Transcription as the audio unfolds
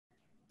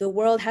the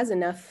world has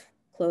enough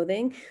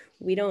clothing.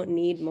 We don't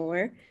need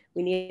more.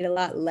 We need a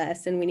lot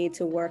less, and we need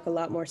to work a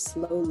lot more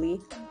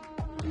slowly.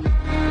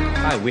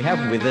 Hi, we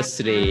have with us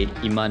today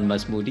Iman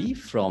Masmoudi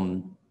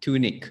from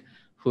Tuniq,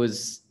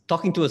 who's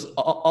talking to us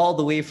all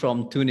the way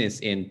from Tunis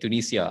in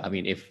Tunisia. I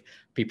mean, if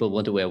people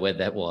weren't aware where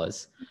that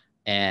was.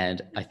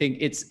 And I think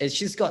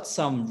she's got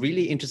some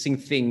really interesting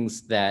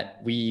things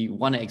that we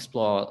want to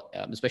explore,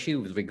 especially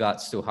with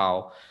regards to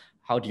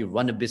how do you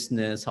run a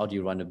business? How do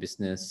you run a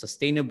business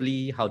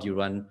sustainably? How do you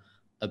run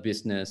a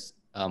business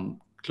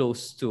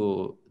close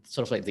to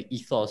sort of like the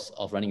ethos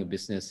of running a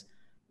business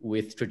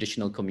with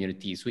traditional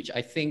communities, which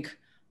I think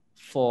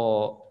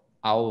for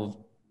our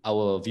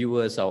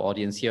viewers, our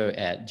audience here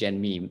at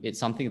Gen Meme, it's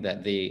something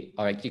that they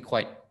are actually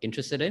quite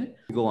interested in.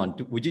 Go on.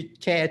 Would you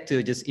care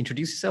to just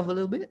introduce yourself a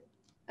little bit?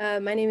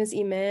 My name is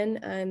Iman.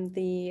 I'm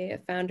the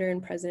founder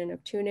and president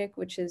of Tuniq,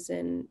 which is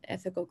an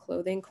ethical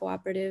clothing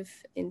cooperative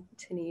in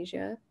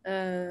Tunisia.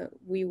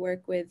 We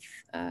work with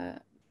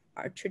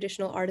our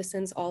traditional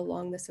artisans all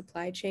along the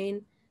supply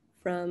chain,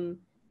 from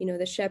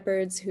the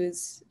shepherds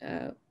whose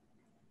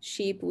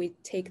sheep we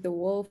take the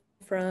wool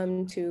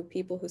from, to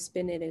people who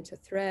spin it into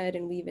thread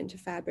and weave into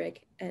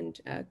fabric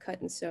and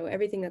cut and sew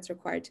everything that's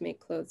required to make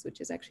clothes,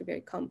 which is actually a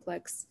very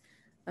complex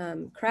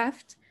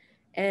craft.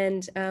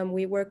 And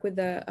we work with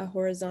a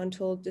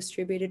horizontal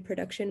distributed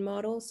production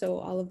model. So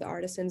all of the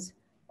artisans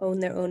own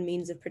their own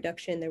means of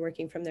production. They're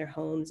working from their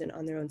homes and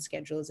on their own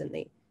schedules, and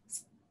they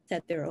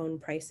set their own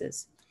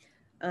prices.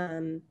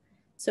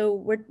 So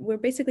we're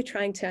basically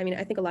trying to,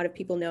 I think a lot of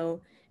people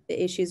know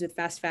the issues with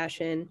fast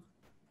fashion.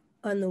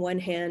 On the one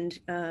hand,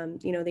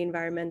 the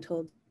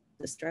environmental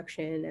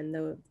destruction and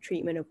the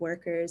treatment of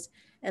workers.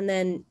 And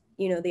then,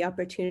 the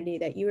opportunity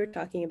that you were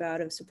talking about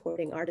of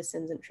supporting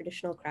artisans and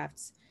traditional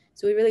crafts.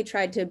 So we really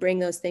tried to bring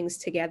those things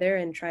together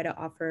and try to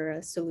offer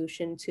a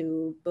solution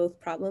to both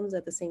problems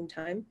at the same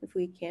time, if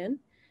we can,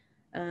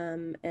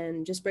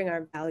 and just bring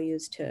our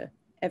values to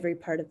every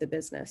part of the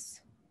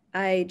business.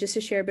 Just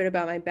to share a bit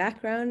about my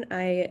background,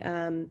 I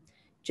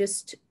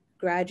just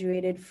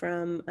graduated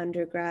from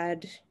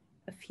undergrad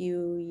a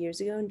few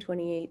years ago in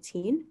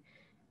 2018.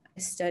 I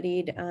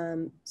studied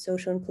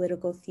social and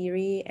political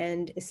theory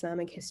and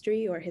Islamic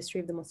history, or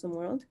history of the Muslim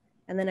world.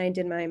 And then I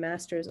did my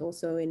master's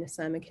also in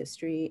Islamic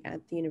history at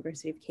the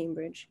University of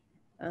Cambridge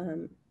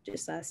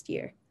just last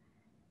year.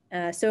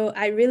 So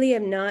I really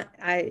am not,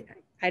 I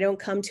don't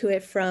come to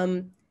it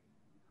from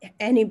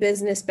any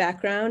business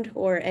background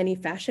or any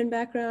fashion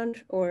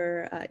background,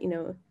 or,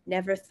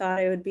 never thought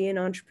I would be an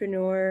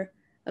entrepreneur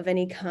of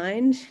any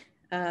kind.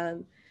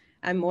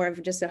 I'm more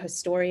of just a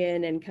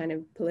historian and kind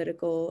of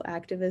political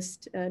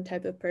activist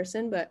type of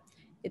person, but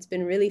it's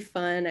been really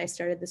fun. I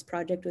started this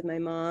project with my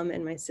mom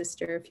and my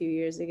sister a few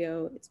years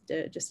ago. It's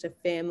just a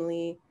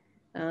family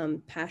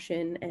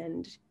passion,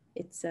 and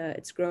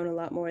it's grown a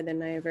lot more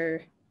than I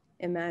ever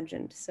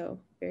imagined. So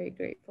very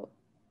grateful.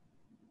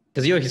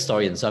 Because you're a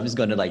historian, so I'm just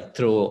going to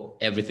throw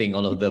everything,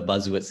 all of the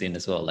buzzwords in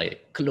as well,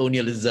 like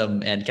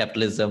colonialism and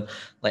capitalism.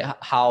 Like,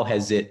 how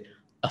has it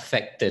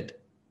affected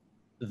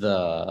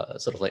the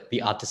sort of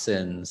the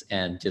artisans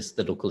and just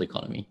the local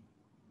economy?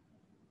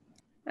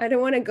 I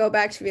don't want to go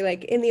back to be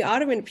in the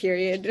Ottoman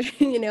period,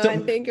 so I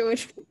think it would.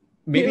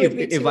 Maybe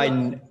if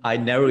I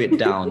narrow it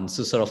down,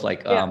 so sort of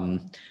yeah.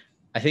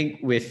 I think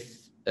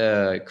with,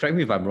 correct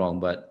me if I'm wrong,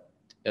 but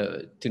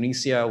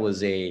Tunisia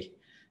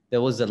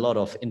there was a lot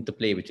of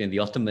interplay between the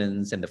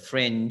Ottomans and the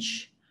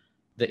French,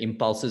 the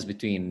impulses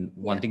between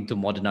wanting to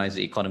modernize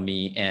the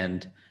economy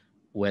and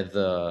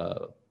whether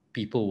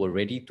people were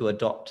ready to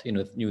adopt,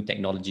 new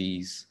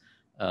technologies,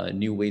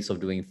 new ways of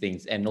doing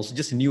things, and also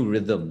just new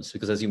rhythms.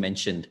 Because as you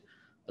mentioned,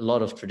 a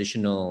lot of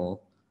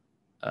traditional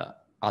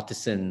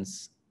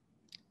artisans,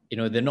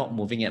 they're not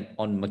moving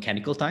on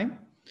mechanical time.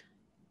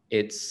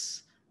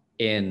 It's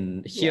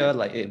in here,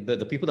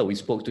 the people that we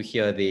spoke to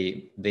here,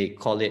 they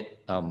call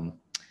it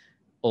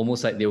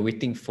almost like they're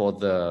waiting for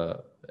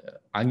the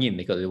angin,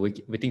 because they're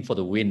waiting for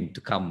the wind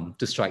to come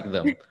to strike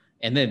them.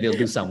 And then they'll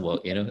do some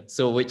work,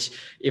 So which,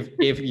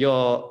 if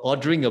you're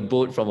ordering a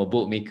boat from a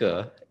boat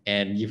maker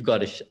and you've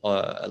got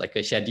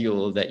a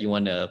schedule that you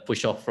want to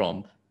push off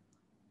from,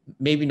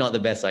 maybe not the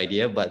best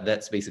idea, but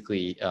that's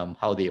basically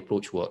how they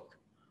approach work.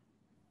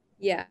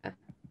 Yeah,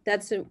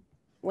 that's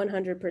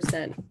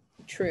 100%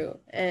 true.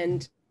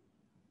 And,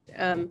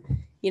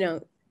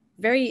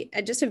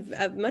 just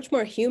a much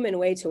more human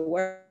way to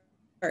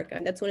work.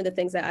 And that's one of the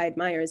things that I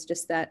admire, is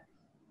just that,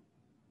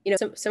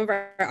 some of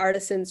our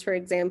artisans, for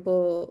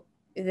example,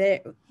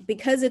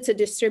 because it's a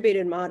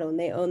distributed model and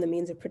they own the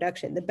means of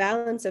production, the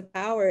balance of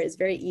power is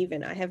very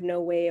even. I have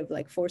no way of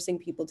forcing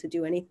people to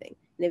do anything.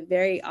 And it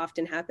very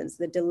often happens.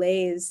 The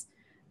delays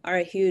are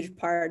a huge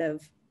part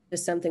of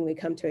just something we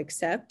come to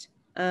accept.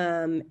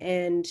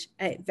 And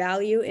I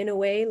value, in a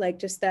way,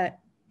 just that,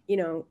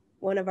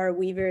 one of our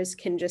weavers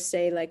can just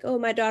say oh,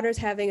 my daughter's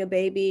having a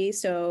baby,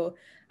 so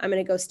I'm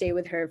going to go stay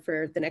with her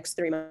for the next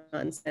 3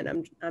 months,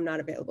 and I'm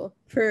not available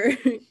for,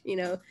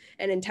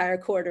 an entire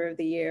quarter of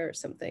the year or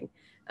something.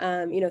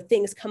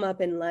 Things come up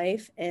in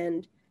life,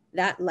 and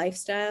that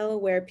lifestyle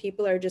where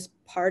people are just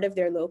part of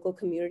their local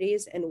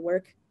communities and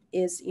work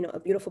is, you know, a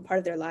beautiful part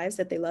of their lives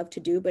that they love to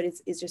do, but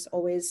it's just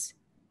always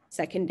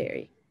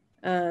secondary.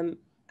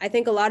 I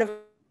think a lot of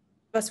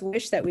us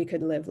wish that we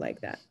could live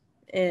like that.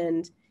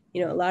 And,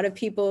 you know, a lot of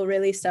people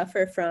really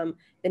suffer from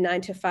the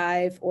 9 to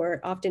 5, or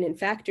often in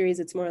factories,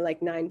 it's more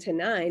like 9 to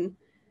 9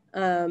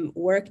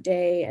 work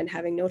day, and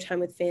having no time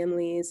with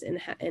families,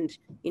 and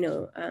you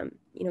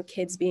know,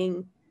 kids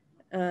being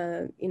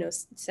you know,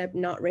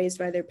 not raised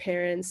by their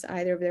parents,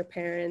 either of their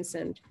parents,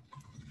 and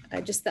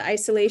just the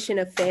isolation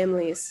of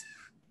families.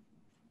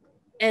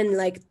 And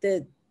like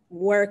the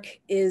work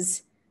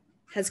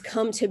has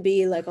come to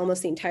be like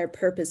almost the entire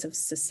purpose of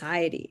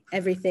society.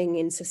 Everything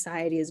in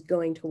society is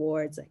going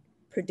towards like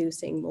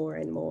producing more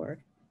and more.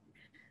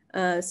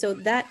 So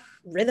that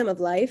rhythm of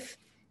life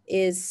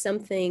is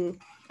something,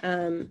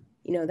 you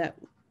know,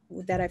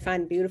 that I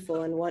find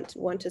beautiful and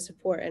want to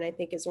support, and I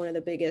think is one of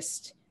the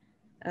biggest,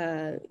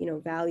 you know,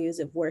 values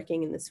of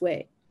working in this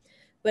way.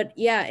 But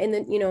yeah, in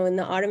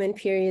the Ottoman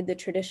period, the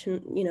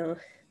tradition, you know,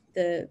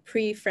 the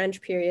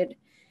pre-French period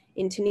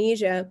in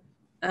Tunisia,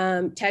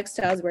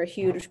 textiles were a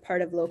huge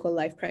part of local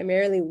life,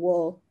 primarily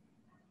wool.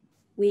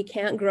 We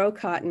can't grow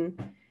cotton.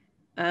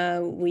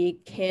 We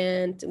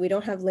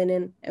don't have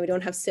linen, and we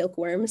don't have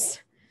silkworms.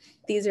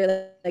 These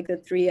are like the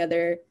 3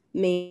 other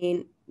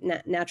main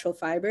natural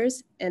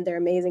fibers, and they're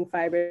amazing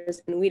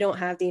fibers, and we don't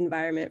have the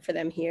environment for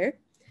them here.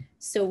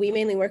 So we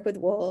mainly work with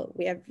wool.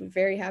 We have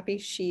very happy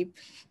sheep.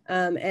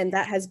 And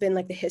that has been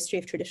like the history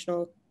of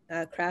traditional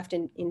craft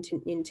in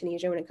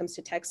Tunisia when it comes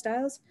to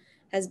textiles,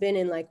 has been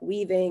in like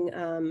weaving,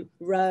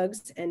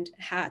 rugs and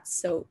hats.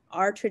 So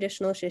our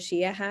traditional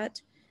shashia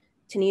hat,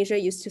 Tunisia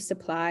used to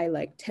supply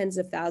like tens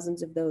of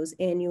thousands of those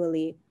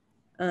annually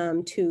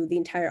to the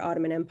entire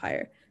Ottoman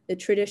Empire. The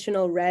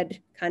traditional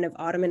red kind of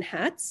Ottoman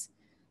hats,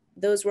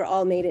 those were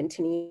all made in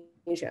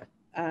Tunisia.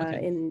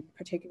 Okay. In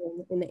particular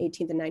in the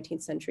 18th and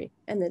 19th century,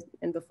 and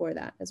before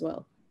that as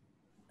well.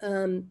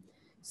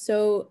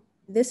 So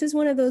this is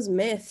one of those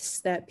myths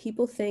that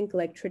people think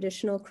like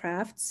traditional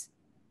crafts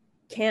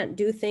can't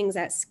do things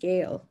at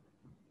scale,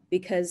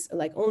 because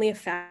like only a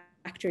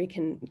factory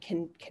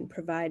can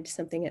provide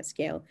something at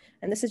scale.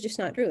 And this is just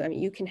not true. I mean,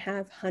 you can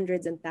have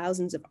hundreds and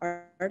thousands of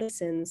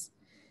artisans.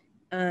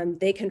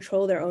 They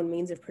control their own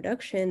means of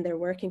production. They're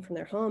working from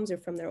their homes or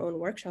from their own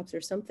workshops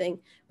or something,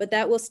 but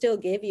that will still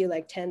give you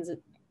like tens of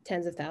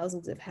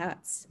thousands of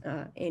hats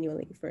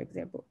annually, for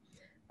example.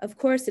 Of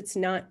course, it's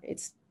not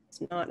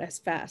as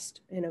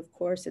fast, and of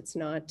course, it's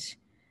not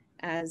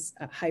as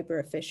hyper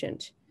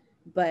efficient,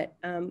 but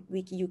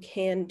you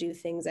can do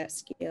things at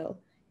scale.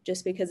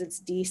 Just because it's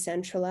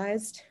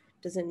decentralized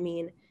doesn't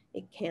mean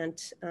it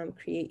can't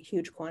create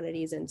huge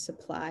quantities and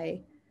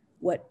supply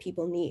what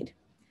people need.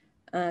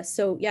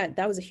 So yeah,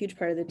 that was a huge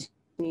part of the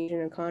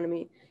Tunisian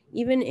economy.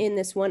 Even in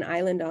this one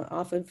island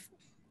off of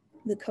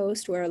the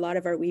coast where a lot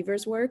of our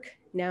weavers work,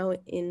 now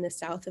in the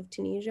south of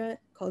Tunisia,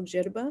 called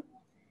Jerba.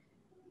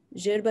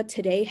 Jerba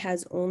today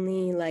has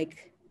only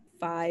like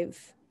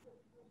 5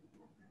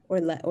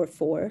 or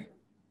 4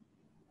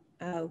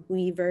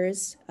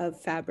 weavers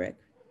of fabric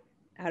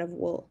out of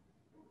wool.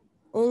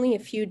 Only a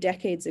few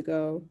decades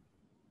ago,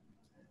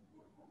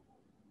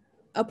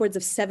 upwards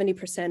of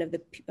 70%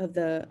 of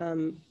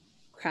the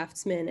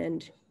craftsmen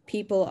and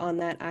people on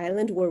that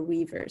island were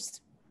weavers.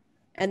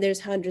 And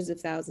there's hundreds of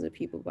thousands of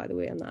people, by the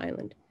way, on the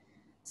island.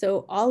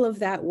 So all of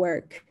that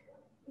work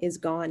is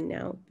gone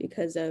now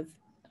because of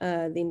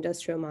the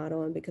industrial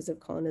model and because of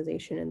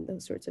colonization and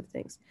those sorts of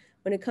things.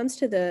 When it comes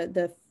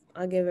to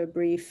I'll give a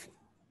brief,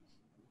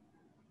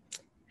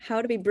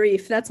 how to be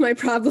brief, that's my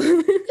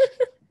problem.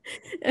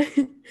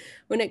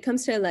 When it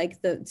comes to like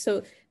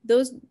so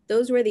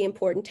those were the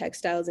important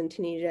textiles in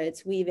Tunisia.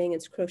 It's weaving,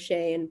 it's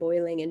crochet and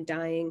boiling and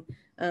dyeing,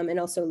 and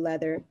also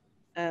leather.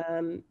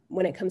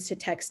 When it comes to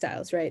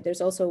textiles, right?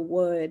 There's also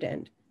wood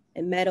and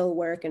metal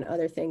work and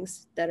other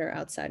things that are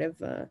outside of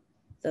the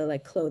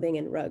like clothing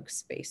and rug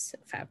space,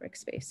 fabric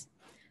space.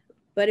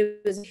 But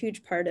it was a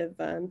huge part of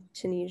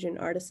Tunisian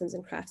artisans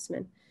and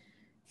craftsmen.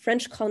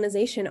 French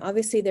colonization,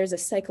 obviously there's a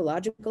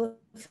psychological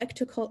effect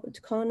to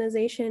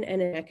colonization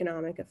and an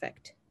economic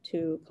effect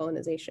to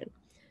colonization.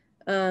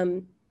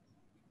 You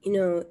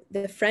know,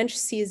 the French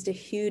seized a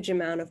huge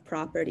amount of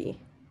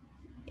property,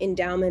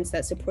 endowments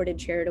that supported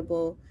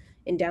charitable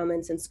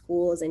endowments in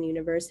schools and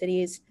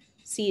universities,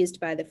 seized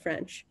by the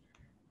French,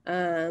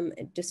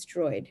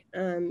 destroyed.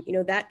 You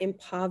know, that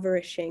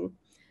impoverishing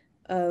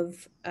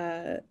of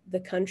the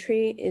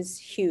country is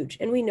huge.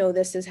 And we know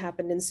this has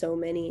happened in so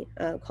many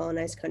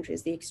colonized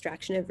countries, the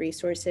extraction of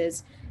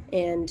resources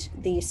and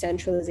the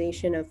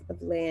centralization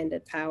of land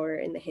and power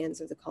in the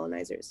hands of the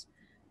colonizers.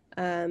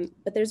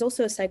 But there's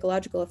also a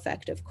psychological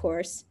effect, of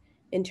course,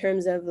 in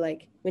terms of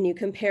like when you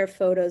compare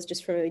photos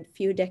just from a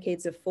few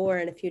decades before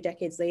and a few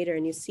decades later,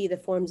 and you see the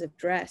forms of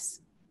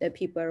dress that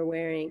people are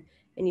wearing,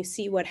 and you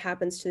see what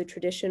happens to the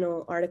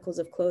traditional articles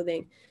of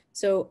clothing.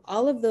 So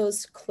all of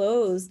those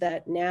clothes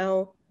that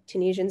now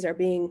Tunisians are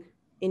being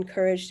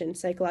encouraged and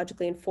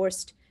psychologically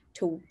enforced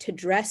to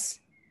dress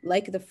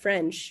like the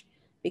French,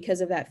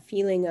 because of that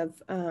feeling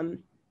of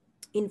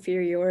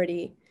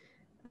inferiority.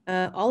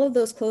 All of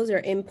those clothes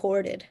are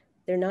imported.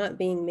 They're not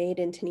being made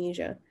in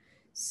Tunisia.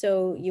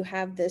 So you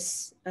have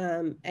this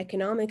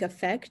economic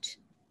effect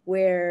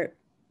where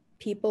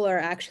people are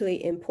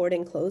actually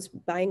importing clothes,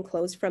 buying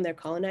clothes from their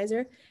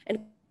colonizer. And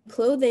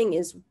clothing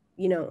is,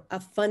 you know, a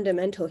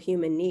fundamental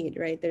human need,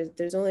 right?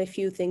 There's only a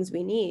few things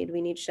we need.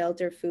 We need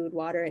shelter, food,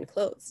 water, and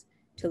clothes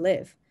to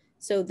live.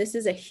 So this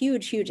is a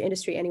huge, huge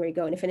industry anywhere you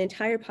go. And if an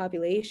entire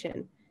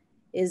population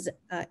is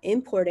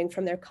importing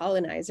from their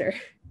colonizer,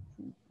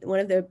 one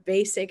of the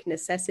basic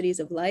necessities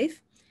of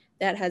life,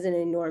 that has an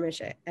enormous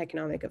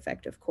economic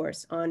effect, of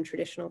course, on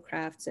traditional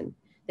crafts and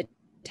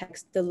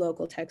the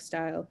local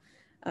textile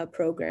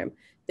program.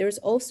 There's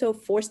also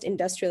forced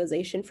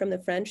industrialization from the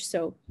French,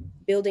 so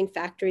building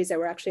factories that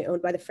were actually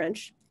owned by the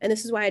French. And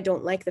this is why I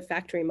don't like the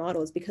factory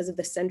models, because of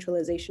the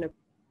centralization of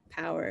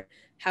power,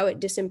 how it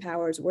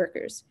disempowers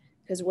workers.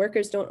 Because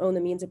workers don't own the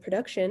means of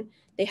production,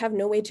 they have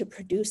no way to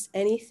produce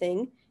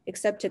anything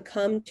except to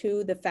come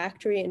to the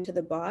factory and to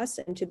the boss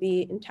and to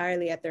be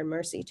entirely at their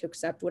mercy, to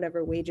accept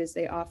whatever wages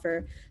they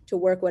offer, to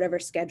work whatever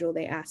schedule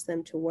they ask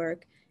them to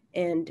work,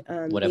 and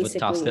whatever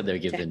task that they're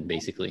given,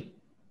 basically.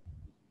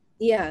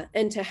 Yeah,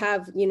 and to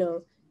have, you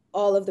know,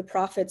 all of the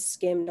profits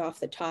skimmed off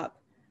the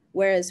top.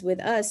 Whereas with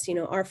us, you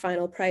know, our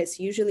final price,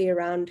 usually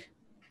around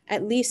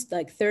at least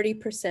like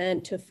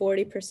 30% to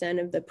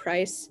 40% of the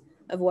price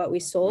of what we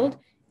sold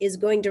is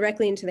going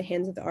directly into the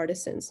hands of the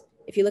artisans.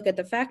 If you look at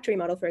the factory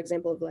model, for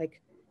example, of like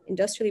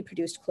industrially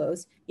produced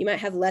clothes, you might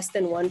have less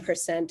than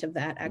 1% of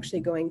that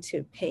actually going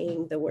to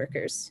paying the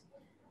workers.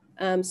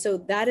 So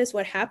that is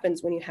what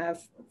happens when you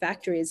have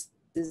factories,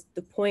 is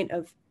the point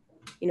of,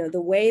 you know,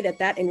 the way that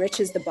that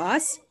enriches the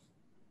boss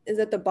is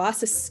that the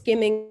boss is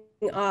skimming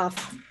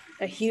off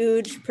a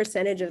huge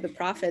percentage of the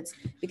profits,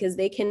 because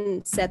they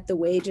can set the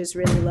wages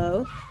really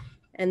low,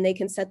 and they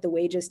can set the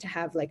wages to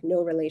have like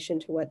no relation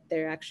to what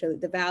they're actually,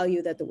 the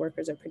value that the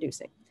workers are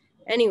producing.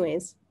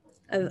 Anyways,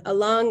 a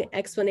long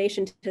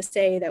explanation to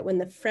say that when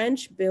the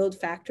French build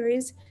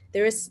factories,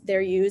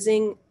 they're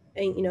using,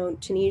 you know,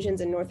 Tunisians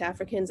and North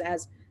Africans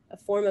as a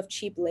form of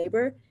cheap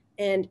labor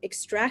and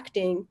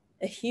extracting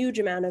a huge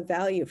amount of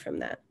value from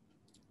that.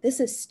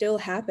 This is still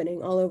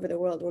happening all over the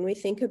world. When we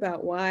think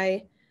about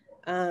why,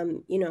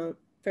 you know,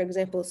 for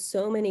example,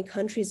 so many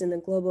countries in the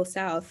global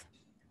south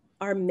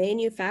are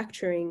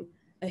manufacturing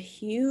a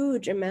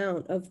huge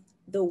amount of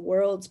the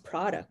world's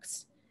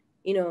products.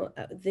 You know,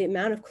 the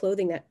amount of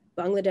clothing that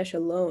Bangladesh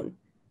alone,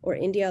 or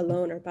India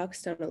alone, or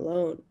Pakistan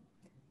alone,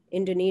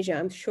 Indonesia,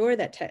 I'm sure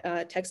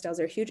that textiles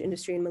are a huge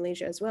industry in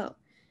Malaysia as well.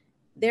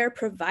 They're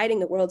providing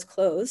the world's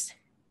clothes.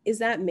 Is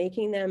that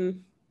making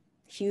them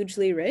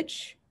hugely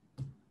rich?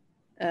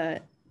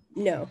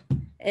 No.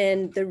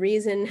 And the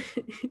reason,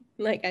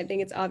 like, I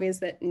think it's obvious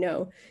that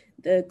no,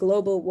 the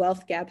global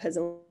wealth gap has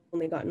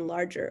only gotten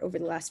larger over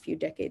the last few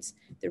decades.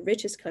 The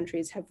richest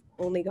countries have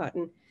only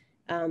gotten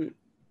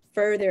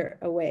further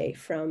away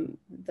from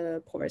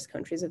the poorest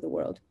countries of the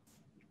world.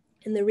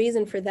 And the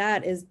reason for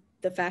that is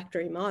the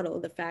factory model,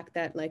 the fact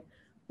that like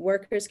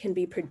workers can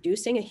be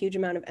producing a huge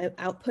amount of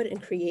output and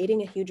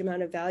creating a huge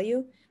amount of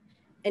value,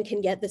 and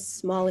can get the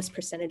smallest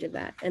percentage of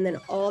that. And then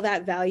all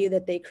that value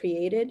that they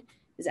created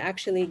is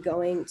actually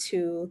going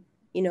to,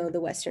 you know,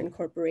 the Western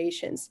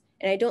corporations.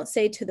 And I don't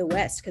say to the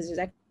West, because there's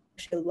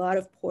actually a lot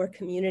of poor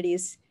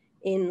communities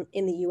in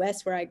the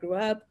US where I grew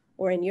up,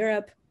 or in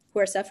Europe, who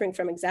are suffering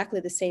from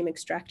exactly the same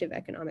extractive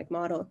economic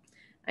model.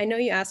 I know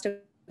you asked a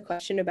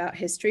question about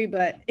history,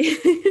 but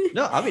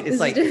no, I mean,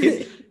 it's like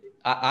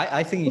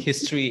I think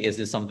history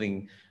is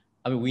something.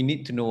 I mean, we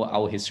need to know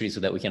our history so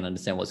that we can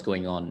understand what's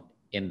going on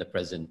in the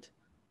present.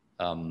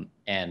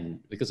 And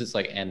because it's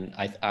like, and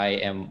I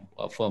am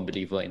a firm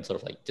believer in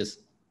sort of like just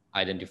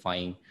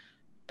identifying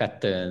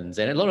patterns,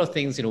 and a lot of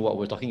things, you know, what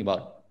we're talking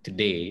about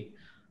today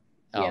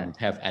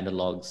have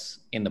analogs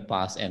in the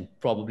past, and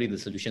probably the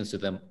solutions to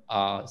them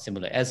are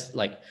similar, as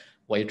like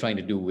what you're trying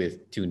to do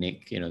with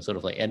Tuniq, you know, sort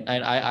of like, and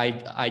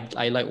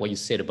I like what you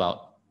said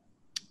about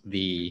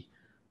the,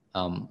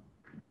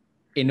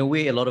 in a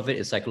way, a lot of it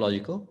is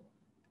psychological,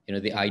 you know,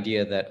 the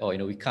idea that, oh, you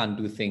know, we can't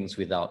do things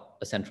without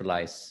a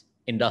centralized,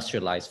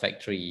 industrialized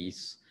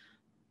factories.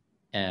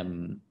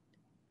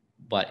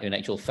 But in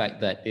actual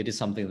fact that it is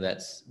something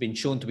that's been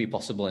shown to be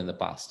possible in the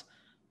past.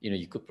 You know,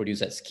 you could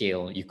produce at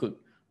scale, you could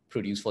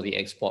produce for the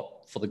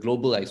export, for the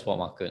global export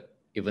market,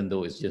 even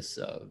though it's just,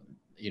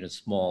 you know,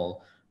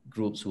 small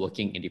groups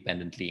working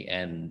independently,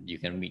 and you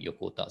can meet your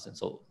quotas and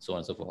so on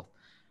and so forth.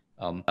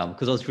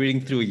 Because I was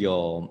reading through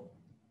your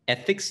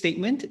ethics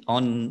statement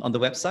on the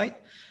website,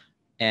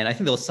 and I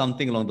think there was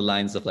something along the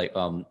lines of like,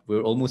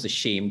 we're almost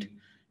ashamed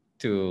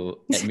to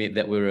admit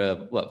that we're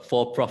a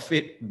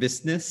for-profit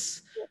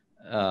business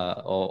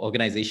or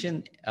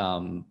organization.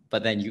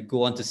 But then you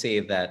go on to say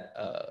that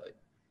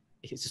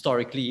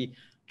historically,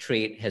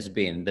 trade has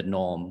been the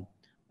norm.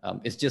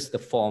 It's just the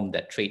form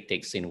that trade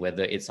takes in,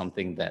 whether it's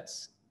something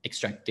that's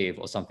extractive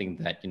or something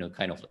that, you know,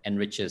 kind of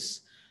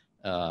enriches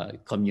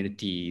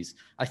communities.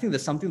 I think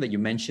there's something that you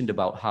mentioned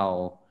about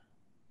how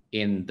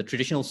in the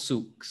traditional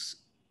souks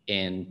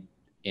in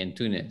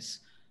Tunis,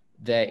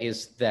 there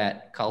is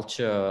that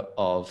culture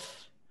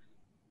of,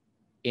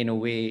 in a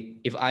way,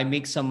 if I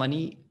make some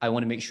money, I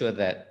want to make sure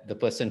that the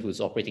person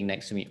who's operating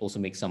next to me also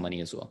makes some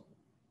money as well.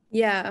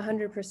 Yeah,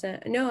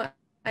 100%. No,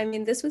 I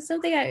mean, this was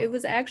something it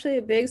was actually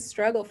a big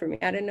struggle for me.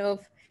 I don't know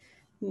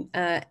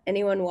if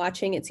anyone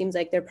watching, it seems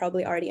like they're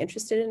probably already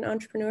interested in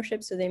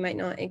entrepreneurship, so they might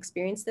not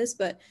experience this.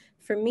 But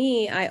for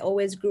me, I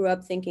always grew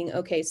up thinking,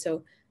 okay,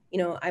 so,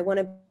 I want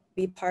to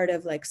be part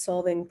of like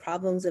solving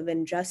problems of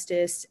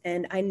injustice.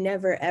 And I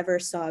never ever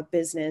saw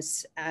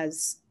business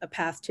as a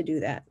path to do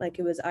that. Like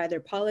it was either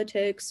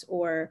politics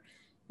or,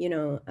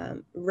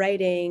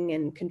 writing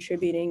and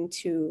contributing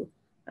to,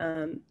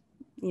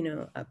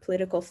 a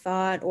political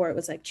thought, or it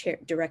was like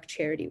direct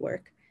charity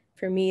work.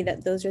 For me,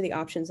 those are the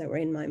options that were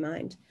in my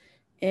mind.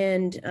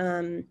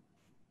 And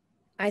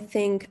I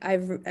think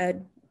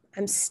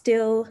I'm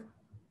still,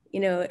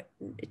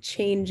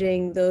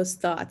 changing those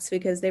thoughts,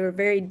 because they were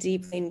very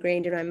deeply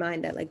ingrained in my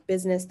mind that like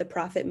business, the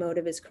profit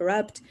motive is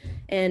corrupt.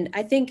 And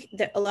I think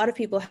that a lot of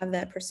people have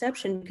that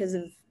perception because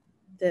of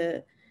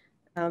the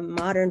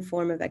modern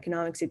form of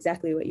economics,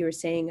 exactly what you were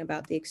saying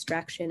about the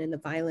extraction and the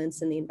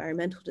violence and the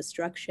environmental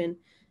destruction.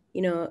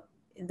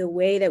 The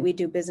way that we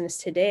do business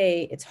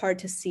today, it's hard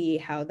to see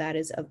how that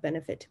is of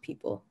benefit to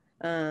people.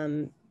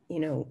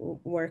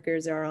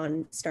 Workers are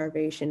on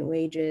starvation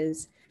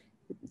wages,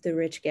 the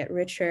rich get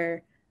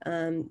richer.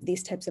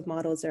 These types of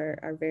models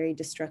are very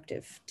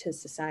destructive to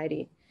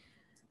society.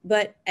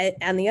 But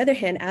on the other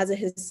hand, as a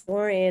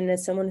historian,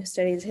 as someone who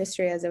studies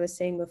history, as I was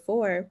saying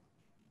before,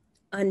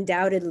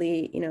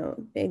 undoubtedly,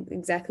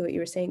 exactly what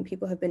you were saying,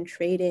 people have been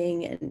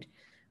trading and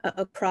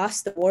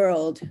across the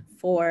world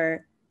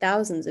for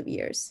thousands of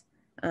years.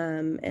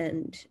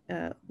 And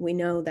we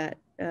know that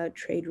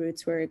trade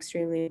routes were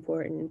extremely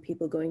important,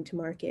 people going to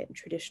market and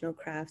traditional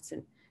crafts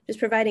and just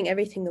providing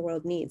everything the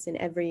world needs in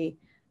every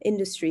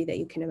industry that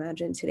you can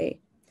imagine today.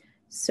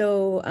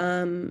 So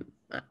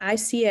I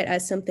see it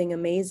as something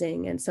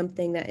amazing and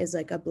something that is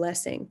like a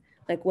blessing.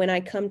 Like when I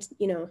come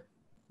to,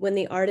 when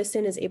the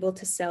artisan is able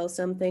to sell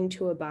something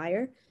to a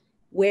buyer,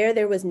 where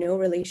there was no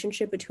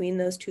relationship between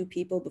those two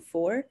people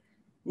before,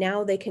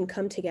 now they can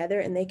come together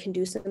and they can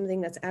do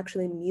something that's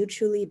actually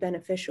mutually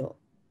beneficial.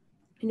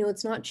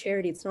 It's not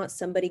charity, it's not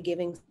somebody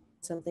giving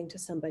something to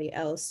somebody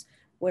else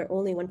where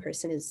only one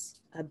person is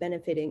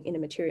benefiting in a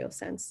material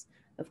sense.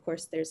 Of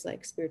course, there's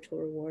like spiritual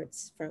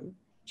rewards from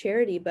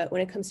charity, but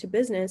when it comes to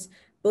business,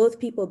 both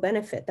people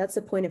benefit. That's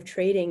the point of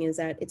trading, is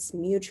that it's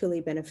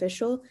mutually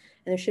beneficial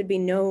and there should be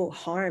no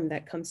harm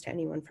that comes to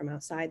anyone from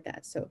outside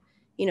that. So,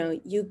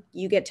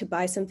 you get to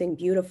buy something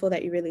beautiful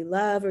that you really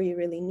love or you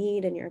really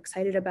need and you're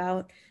excited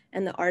about,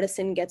 and the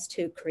artisan gets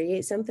to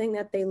create something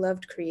that they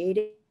loved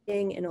creating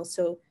and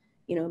also,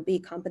 be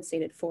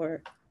compensated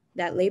for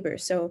that labor.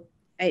 So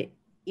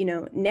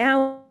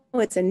now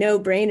it's a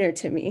no-brainer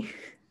to me,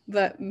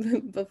 but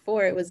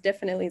before it was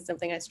definitely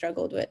something I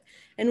struggled with.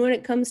 And when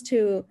it comes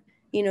to,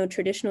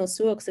 traditional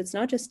souks, it's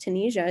not just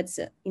Tunisia, it's,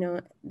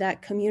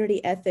 that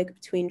community ethic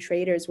between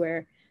traders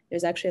where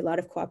there's actually a lot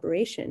of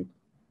cooperation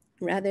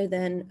rather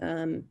than,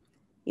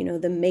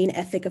 the main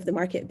ethic of the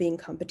market being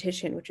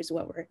competition, which is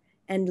what we're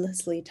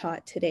endlessly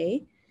taught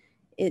today.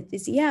 It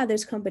is, yeah,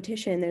 there's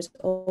competition. There's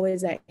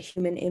always that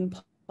human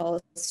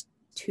impulse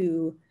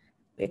to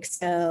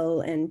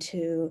excel and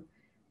to,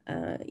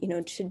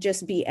 to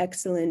just be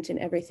excellent in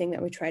everything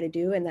that we try to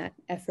do. And that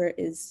effort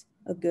is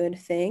a good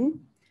thing,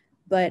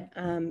 but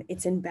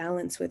it's in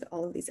balance with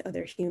all of these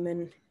other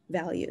human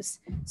values.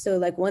 So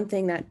like one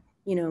thing that,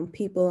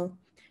 people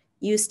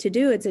used to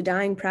do, it's a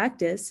dying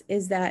practice,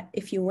 is that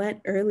if you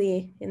went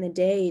early in the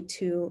day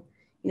to,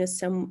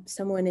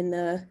 someone in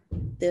the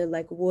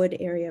like wood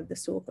area of the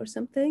souk or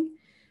something,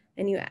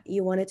 and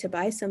you wanted to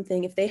buy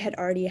something, if they had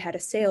already had a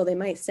sale, they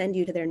might send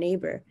you to their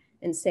neighbor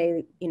and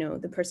say,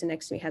 the person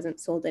next to me hasn't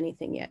sold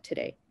anything yet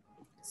today.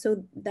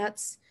 So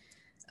that's,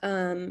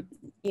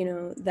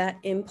 that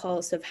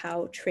impulse of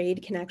how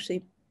trade can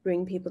actually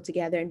bring people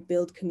together and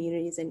build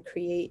communities and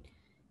create,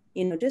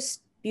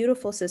 just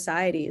beautiful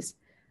societies.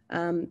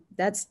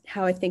 That's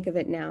how I think of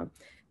it now.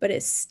 But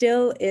it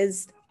still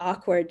is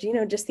awkward,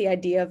 just the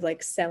idea of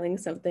like selling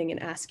something and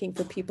asking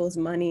for people's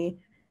money.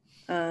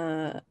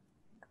 I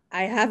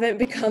haven't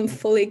become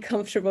fully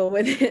comfortable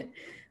with it,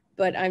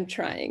 but I'm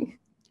trying.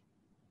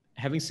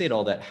 Having said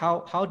all that,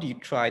 how do you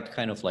try to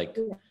kind of like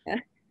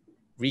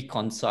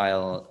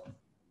reconcile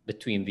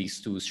between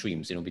these two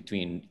streams,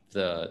 between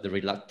the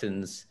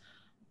reluctance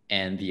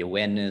and the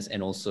awareness,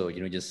 and also,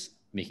 just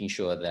making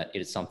sure that it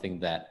is something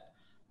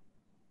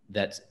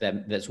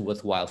that's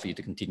worthwhile for you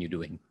to continue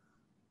doing?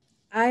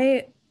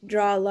 I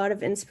draw a lot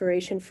of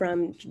inspiration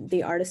from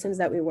the artisans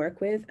that we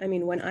work with. I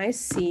mean, when I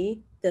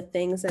see the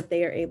things that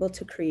they are able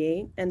to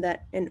create, and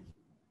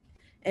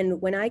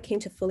when I came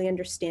to fully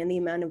understand the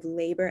amount of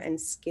labor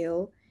and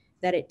skill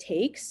that it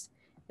takes,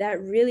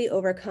 that really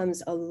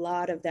overcomes a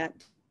lot of that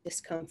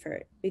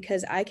discomfort,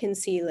 because I can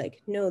see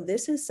like, no,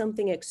 this is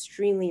something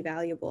extremely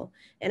valuable.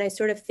 And I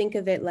sort of think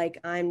of it like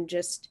I'm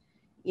just,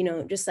 you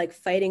know, just like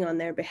fighting on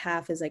their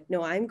behalf is like,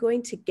 no, I'm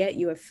going to get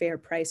you a fair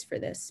price for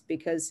this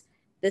because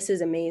this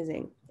is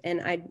amazing. And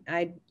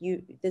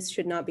this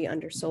should not be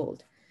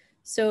undersold.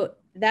 So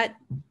that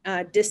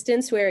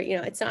distance where, you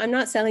know, I'm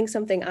not selling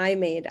something I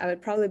made, I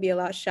would probably be a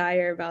lot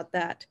shyer about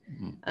that.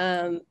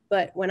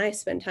 But when I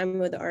spend time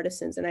with the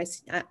artisans and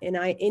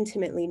I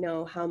intimately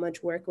know how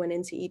much work went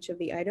into each of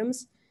the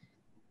items,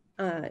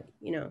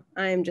 you know,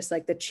 I am just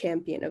like the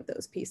champion of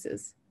those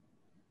pieces.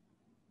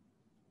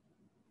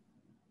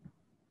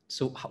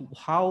 So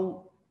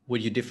how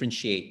would you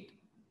differentiate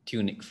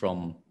Tuniq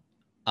from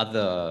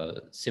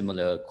other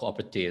similar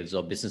cooperatives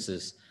or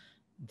businesses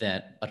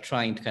that are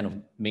trying to kind of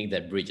make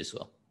that bridge as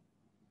well?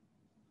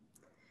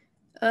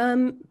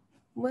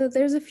 Well,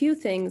 there's a few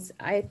things.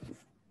 I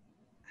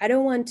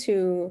don't want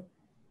to,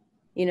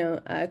 you know,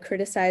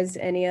 criticize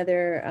any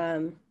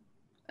other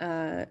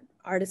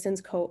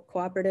artisans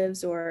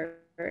cooperatives or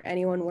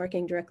anyone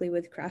working directly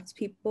with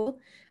craftspeople.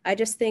 I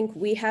just think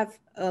we have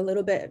a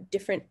little bit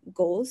different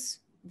goals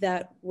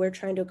that we're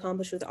trying to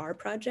accomplish with our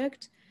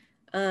project.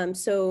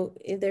 So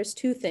there's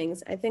two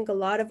things. I think a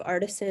lot of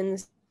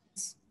artisans,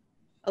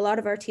 a lot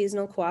of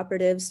artisanal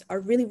cooperatives are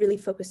really, really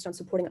focused on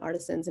supporting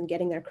artisans and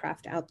getting their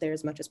craft out there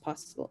as much as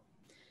possible.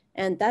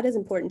 And that is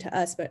important to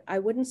us, but I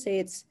wouldn't say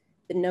it's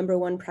the number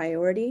one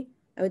priority.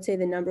 I would say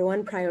the number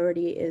one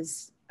priority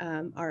is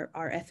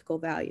our ethical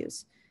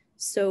values.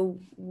 So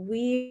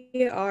we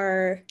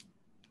are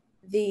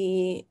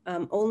the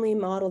only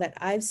model that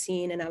I've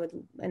seen,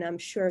 and I'm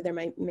sure there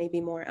may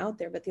be more out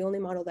there, but the only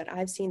model that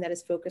I've seen that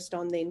is focused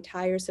on the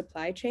entire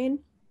supply chain.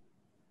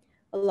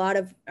 A lot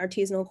of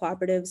artisanal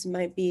cooperatives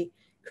might be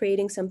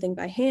creating something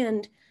by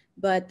hand,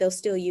 but they'll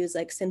still use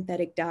like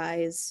synthetic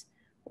dyes,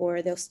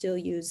 or they'll still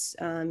use,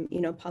 you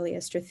know,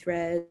 polyester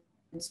threads,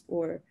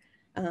 or,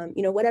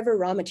 you know, whatever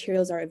raw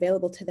materials are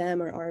available to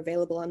them or are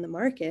available on the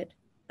market.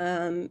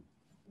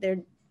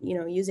 They're, you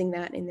know, using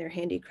that in their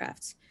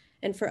handicrafts.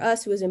 And for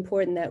us, it was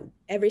important that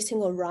every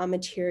single raw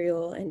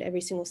material and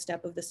every single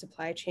step of the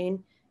supply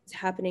chain is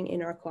happening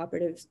in our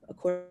cooperatives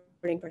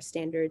according to our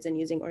standards and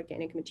using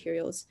organic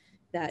materials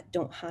that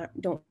don't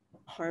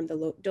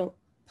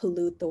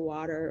pollute the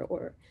water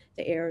or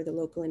the air or the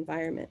local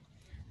environment.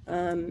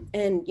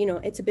 And, you know,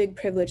 it's a big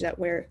privilege that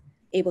we're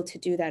able to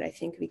do that, I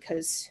think,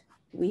 because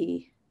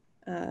we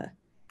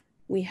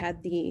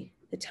had the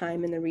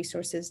time and the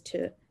resources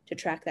to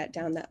track that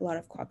down that a lot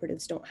of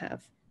cooperatives don't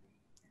have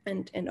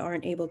and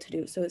aren't able to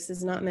do. So this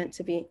is not meant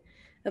to be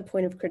a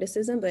point of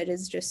criticism, but it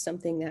is just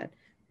something that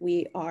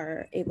we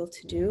are able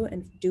to do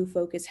and do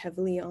focus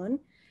heavily on.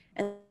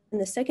 And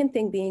the second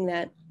thing being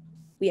that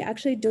we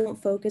actually don't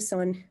focus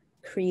on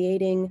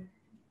creating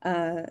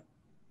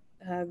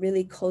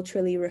really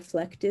culturally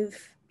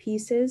reflective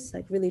pieces,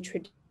 like really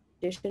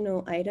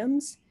traditional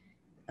items.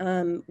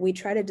 We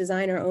try to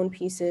design our own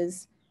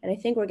pieces, and I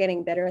think we're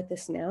getting better at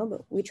this now,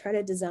 but we try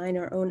to design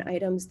our own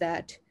items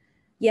that,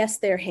 yes,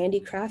 they're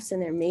handicrafts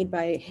and they're made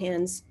by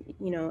hands,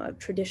 you know, of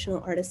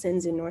traditional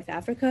artisans in North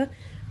Africa,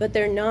 but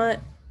they're not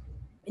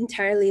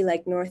entirely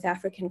like North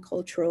African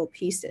cultural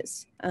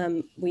pieces.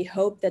 We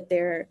hope that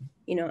they're,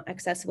 you know,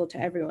 accessible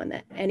to everyone,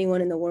 that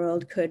anyone in the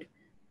world could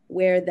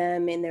wear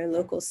them in their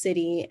local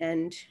city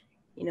and,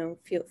 you know,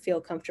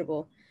 feel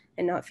comfortable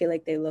and not feel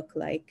like they look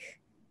like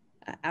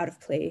out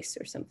of place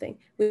or something.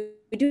 We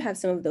do have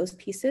some of those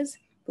pieces,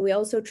 but we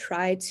also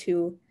try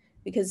to,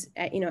 because,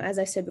 you know, as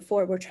I said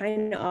before, we're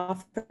trying to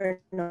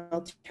offer an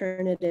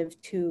alternative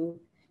to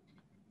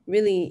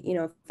really, you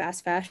know,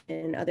 fast fashion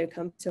and other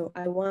companies. So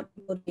I want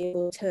people to be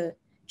able to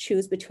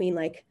choose between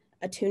like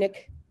a Tuniq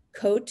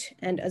coat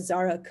and a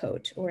Zara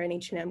coat or an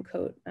H&M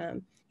coat,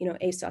 you know,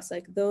 ASOS,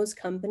 like those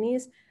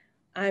companies.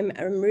 I'm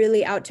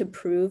really out to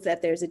prove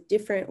that there's a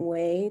different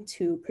way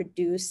to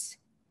produce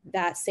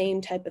that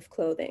same type of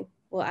clothing.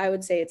 Well, I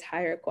would say it's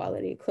higher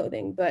quality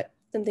clothing, but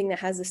something that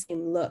has the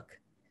same look.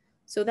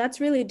 So that's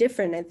really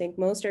different. I think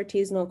most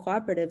artisanal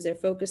cooperatives are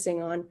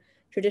focusing on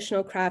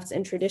traditional crafts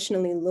and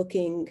traditionally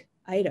looking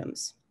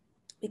items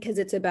because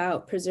it's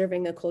about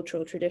preserving the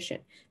cultural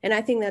tradition. And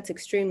I think that's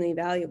extremely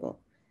valuable.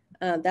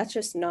 That's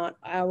just not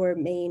our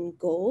main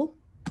goal,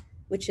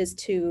 which is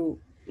to,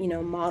 you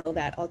know, model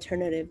that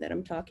alternative that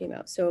I'm talking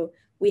about. So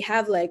we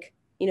have like,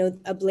 you know,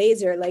 a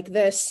blazer like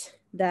this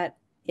that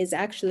is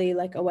actually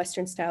like a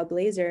Western style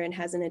blazer and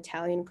has an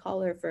Italian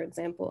collar, for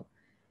example.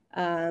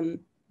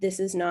 This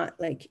is not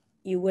like,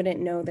 you wouldn't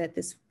know that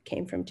this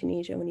came from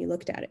Tunisia when you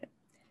looked at it.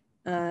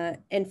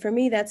 And for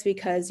me, that's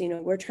because, you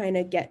know, we're trying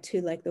to get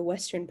to like the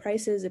Western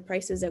prices, the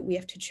prices that we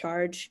have to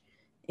charge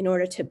in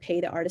order to pay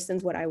the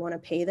artisans what I want to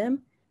pay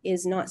them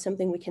is not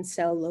something we can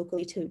sell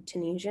locally to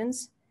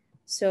Tunisians.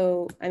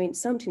 So, I mean,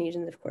 some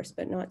Tunisians, of course,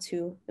 but not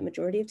to the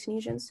majority of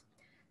Tunisians.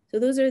 So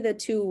those are the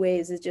two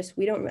ways. Is just,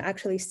 we don't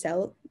actually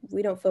sell,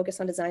 we don't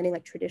focus on designing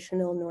like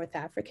traditional North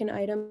African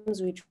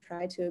items. We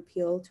try to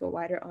appeal to a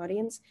wider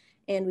audience,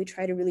 and we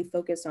try to really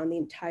focus on the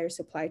entire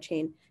supply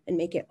chain and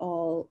make it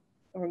all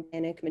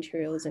organic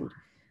materials and,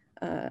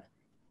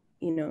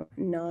 you know,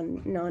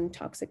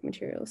 non-toxic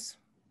materials.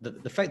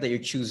 The fact that you're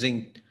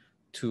choosing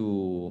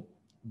to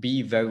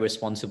be very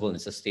responsible and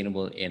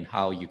sustainable in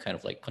how you kind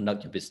of like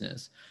conduct your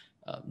business,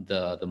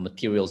 the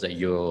materials that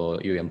you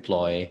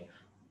employ,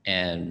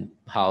 and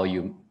how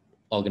you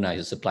organize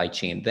your supply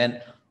chain,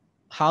 then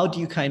how do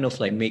you kind of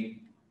like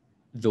make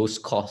those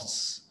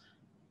costs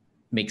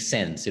make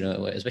sense, you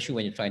know, especially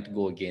when you're trying to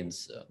go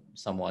against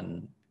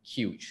someone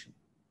huge?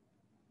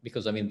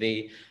 Because I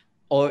mean,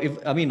 or if,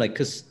 I mean, like,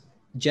 because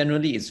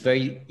generally it's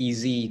very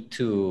easy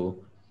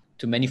to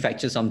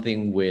manufacture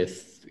something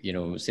with, you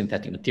know,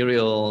 synthetic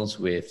materials,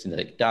 with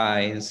synthetic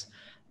dyes,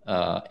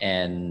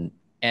 and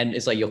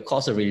it's like your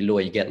costs are really low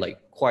and you get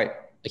like quite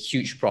a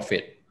huge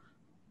profit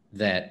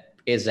that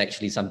is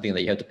actually something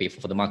that you have to pay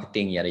for the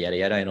marketing, yada yada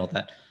yada, and all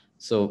that.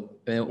 So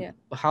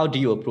how do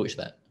you approach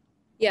that?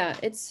 Yeah,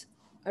 it's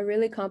a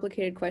really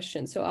complicated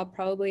question. So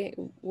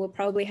we'll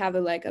probably have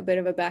a bit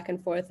of a back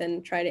and forth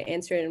and try to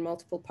answer it in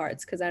multiple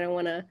parts, because I don't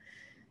want to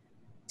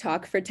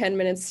talk for 10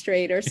 minutes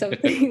straight or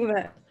something.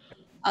 But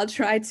I'll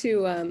try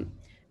to.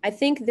 I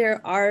think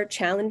there are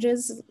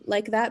challenges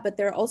like that, but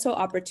there are also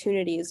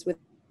opportunities with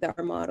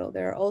our model.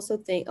 There are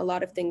also a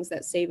lot of things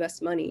that save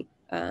us money.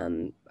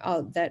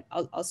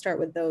 I'll start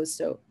with those.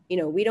 So, you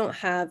know, we don't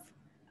have,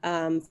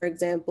 for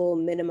example,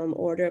 minimum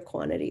order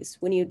quantities.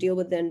 When you deal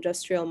with the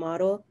industrial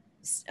model,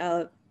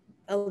 a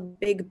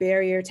big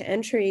barrier to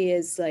entry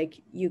is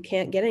like you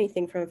can't get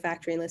anything from a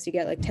factory unless you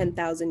get like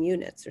 10,000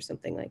 units or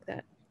something like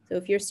that. So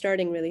if you're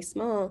starting really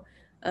small,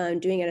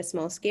 doing it at a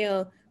small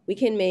scale, we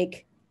can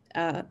make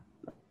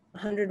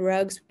 100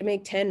 rugs, we can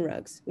make 10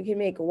 rugs, we can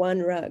make 1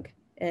 rug,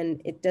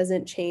 and it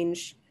doesn't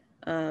change.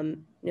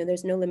 You know,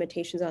 there's no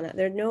limitations on that.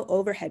 There are no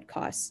overhead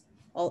costs.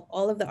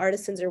 All of the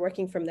artisans are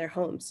working from their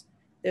homes.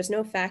 There's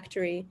no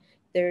factory.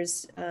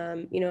 There's,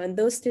 you know, and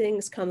those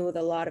things come with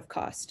a lot of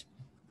cost.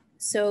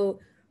 So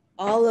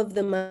all of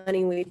the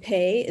money we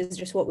pay is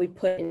just what we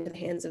put into the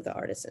hands of the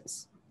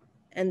artisans.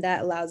 And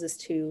that allows us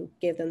to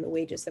give them the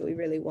wages that we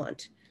really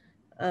want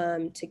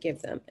to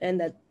give them, and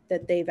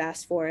that they've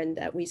asked for, and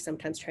that we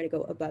sometimes try to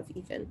go above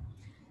even.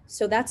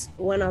 So that's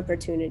one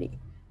opportunity.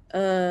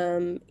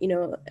 You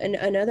know,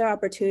 another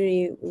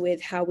opportunity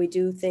with how we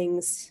do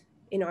things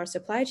in our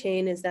supply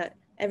chain is that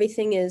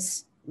everything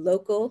is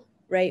local,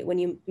 right? When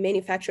you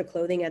manufacture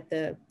clothing at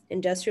the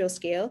industrial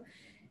scale,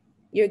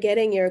 you're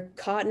getting your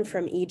cotton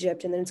from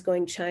Egypt, and then it's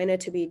going China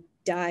to be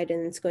dyed,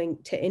 and it's going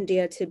to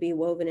India to be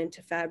woven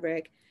into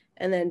fabric,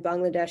 and then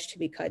Bangladesh to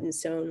be cut and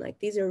sewn. Like,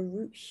 these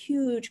are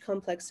huge,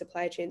 complex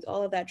supply chains,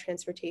 all of that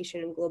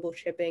transportation and global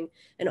shipping,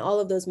 and all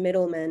of those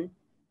middlemen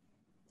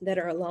that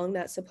are along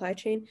that supply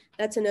chain.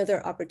 That's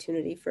another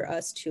opportunity for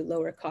us to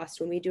lower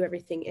costs when we do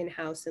everything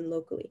in-house and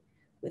locally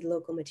with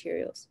local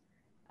materials.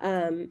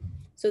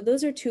 So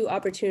those are 2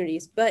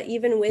 opportunities. But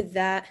even with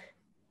that,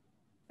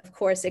 of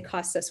course, it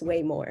costs us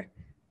way more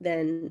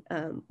than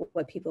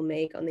what people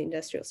make on the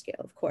industrial scale,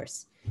 of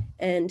course.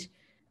 And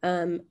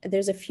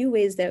there's a few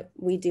ways that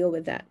we deal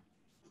with that.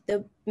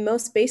 The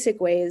most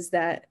basic way is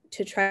that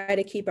to try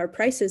to keep our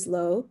prices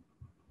low.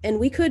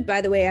 And we could,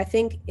 by the way, I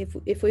think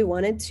if we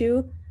wanted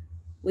to,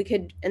 we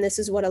could, and this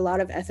is what a lot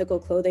of ethical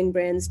clothing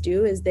brands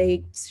do, is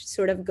they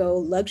sort of go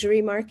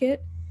luxury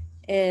market,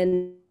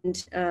 and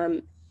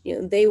you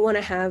know, they want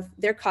to have,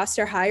 their costs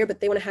are higher, but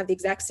they want to have the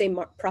exact same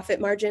profit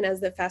margin as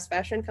the fast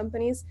fashion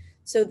companies.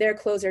 So their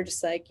clothes are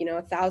just like, you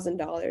know,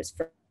 $1,000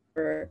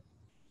 for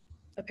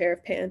a pair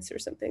of pants or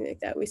something like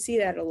that. We see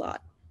that a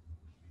lot.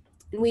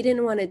 And we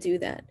didn't want to do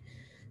that.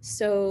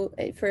 So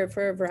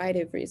for a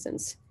variety of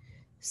reasons.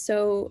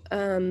 So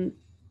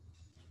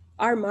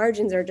our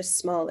margins are just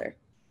smaller,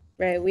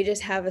 right? We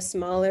just have a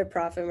smaller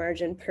profit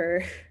margin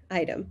per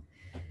item.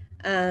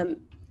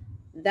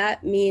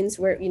 That means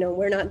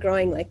we're not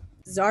growing like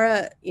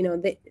Zara. You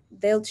know,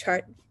 they'll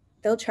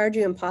charge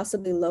you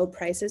impossibly low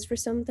prices for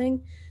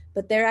something,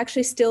 but they're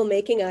actually still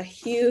making a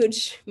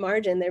huge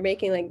margin. They're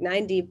making like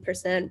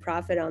 90%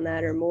 profit on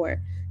that or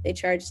more. They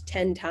charge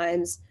 10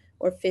 times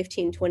or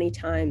 15, 20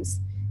 times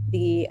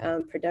the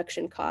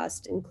production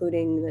cost,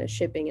 including the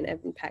shipping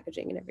and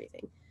packaging and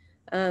everything.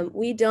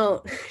 We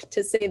don't,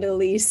 to say the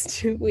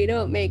least, we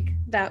don't make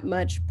that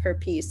much per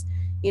piece.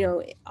 You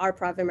know, our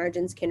profit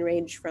margins can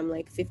range from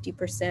like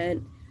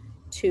 50%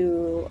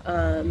 to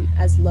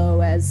as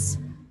low as,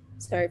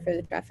 sorry for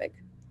the traffic,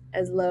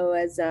 as low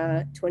as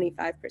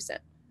 25%.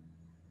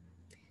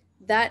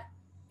 That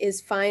is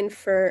fine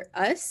for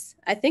us.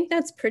 I think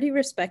that's pretty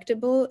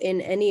respectable in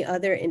any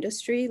other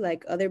industry.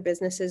 Like, other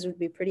businesses would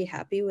be pretty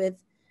happy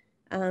with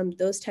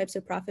those types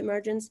of profit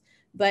margins.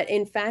 But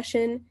in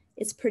fashion,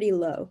 it's pretty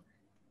low.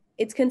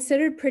 It's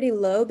considered pretty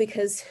low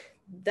because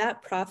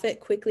that profit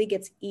quickly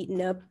gets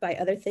eaten up by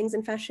other things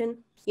in fashion.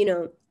 You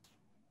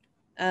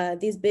know,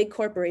 these big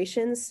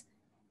corporations,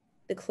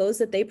 the clothes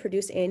that they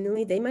produce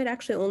annually, they might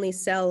actually only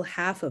sell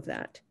half of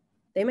that.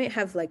 They might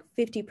have like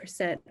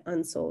 50%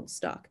 unsold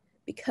stock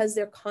because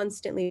they're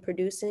constantly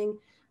producing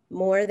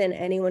more than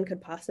anyone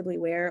could possibly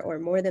wear or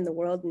more than the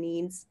world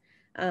needs.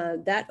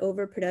 That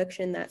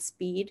overproduction, that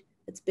speed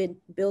that's been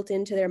built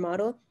into their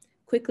model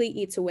quickly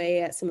eats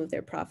away at some of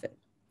their profit,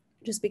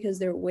 just because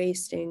they're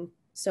wasting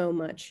so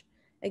much.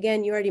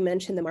 again, you already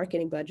mentioned the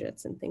marketing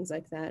budgets and things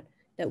like that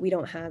we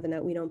don't have and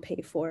that we don't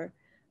pay for.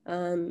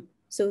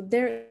 So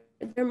their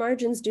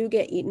margins do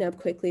get eaten up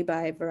quickly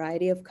by a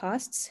variety of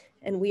costs,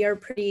 and we are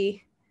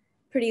pretty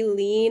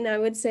lean, I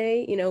would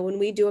say. You know, when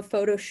we do a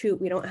photo shoot,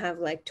 we don't have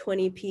like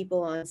 20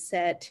 people on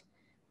set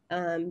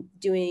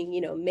doing,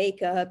 you know,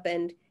 makeup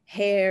and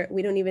hair.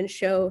 We don't even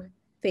show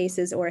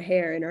faces or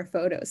hair in our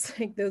photos.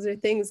 Like, those are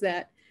things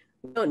that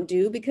we don't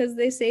do because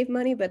they save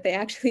money, but they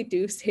actually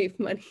do save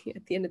money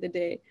at the end of the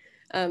day.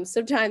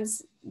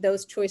 Sometimes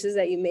those choices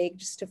that you make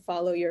just to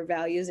follow your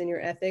values and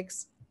your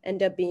ethics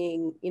end up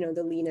being, you know,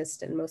 the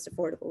leanest and most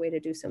affordable way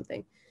to do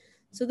something.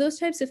 So those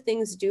types of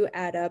things do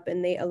add up,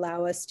 and they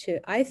allow us to,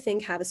 I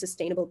think, have a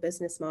sustainable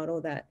business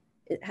model that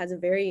it has a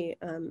very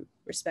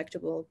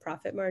respectable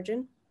profit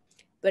margin,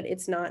 but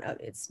it's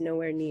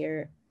nowhere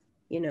near,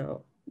 you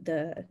know,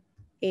 the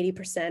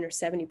 80% or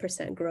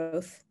 70%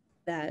 growth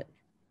that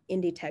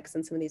indie techs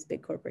and some of these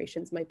big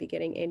corporations might be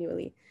getting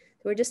annually.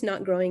 We're just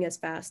not growing as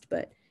fast,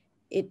 but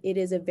it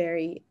is a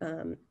very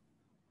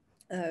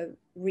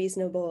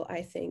reasonable,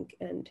 I think,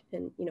 and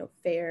you know,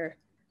 fair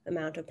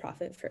amount of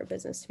profit for a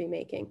business to be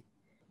making.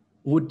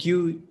 Would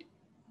you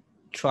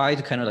try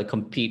to kind of like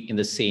compete in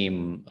the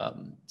same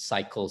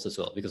cycles as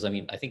well? Because I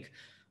mean, I think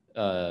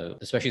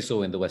especially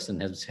so in the Western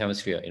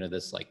hemisphere, you know,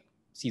 there's like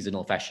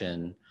seasonal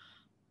fashion,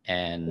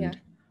 and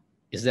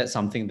is that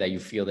something that you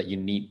feel that you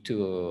need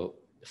to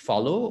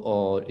follow,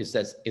 or is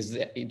that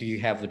do you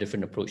have a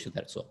different approach to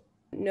that as well?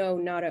 No,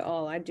 not at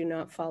all. I do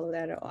not follow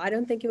that at all. I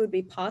don't think it would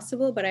be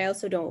possible, but I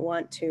also don't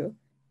want to,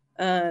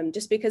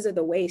 just because of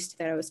the waste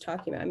that I was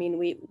talking about. I mean,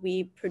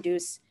 we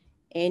produce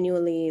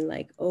annually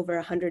like over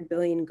 100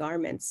 billion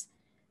garments,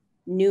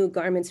 new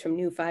garments from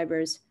new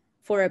fibers,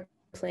 for a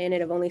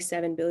planet of only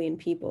 7 billion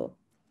people.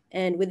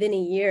 And within a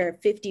year,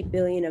 50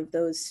 billion of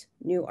those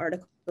new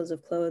articles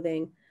of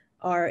clothing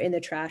are in the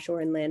trash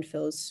or in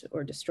landfills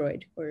or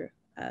destroyed or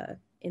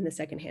in the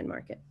secondhand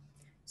market.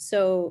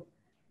 So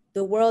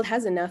the world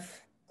has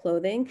enough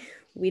clothing.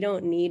 We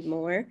don't need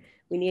more.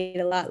 We need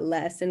a lot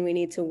less, and we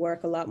need to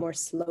work a lot more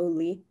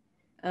slowly.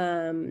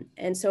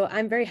 And so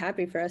I'm very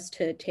happy for us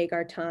to take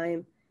our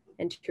time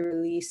and to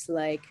release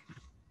like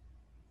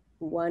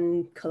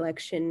one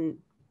collection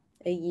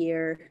a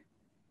year,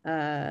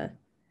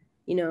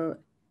 you know,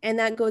 and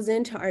that goes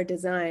into our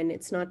design.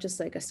 It's not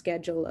just like a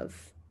schedule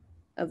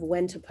of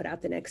when to put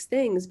out the next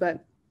things,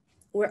 but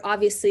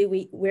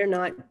we're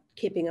not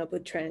keeping up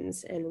with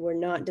trends, and we're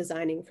not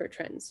designing for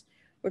trends.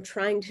 We're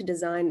trying to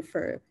design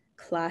for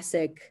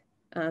classic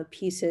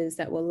pieces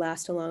that will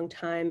last a long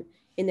time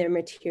in their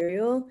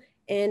material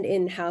and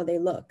in how they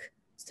look.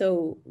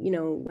 So, you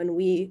know, when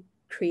we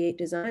create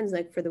designs,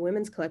 like for the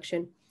women's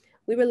collection,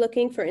 we were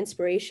looking for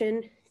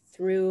inspiration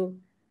through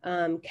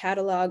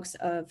catalogs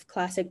of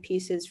classic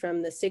pieces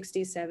from the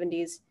 60s,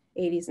 70s,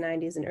 80s,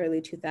 90s, and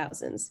early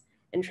 2000s,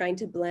 and trying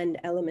to blend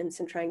elements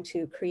and trying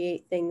to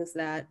create things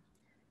that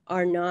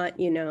are not,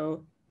 you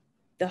know,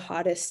 the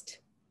hottest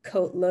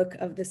coat look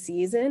of the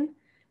season,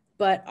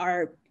 but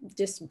are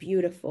just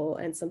beautiful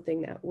and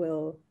something that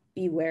will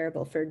be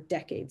wearable for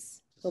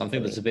decades. Something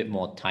hopefully. That's a bit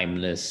more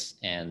timeless,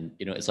 and,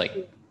 you know, it's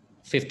like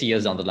 50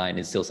 years down the line,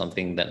 it's still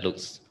something that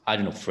looks, I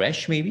don't know,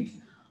 fresh maybe?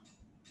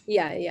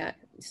 Yeah.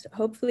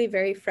 Hopefully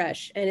very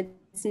fresh. And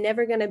it's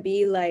never going to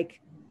be like,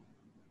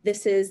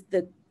 this is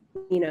the,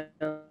 you know,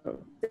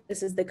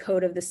 this is the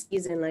coat of the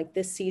season. Like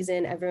this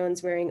season,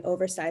 everyone's wearing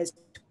oversized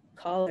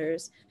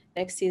collars.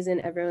 Next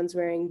season, everyone's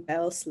wearing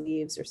bell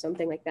sleeves or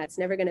something like that. It's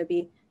never going to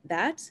be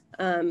that.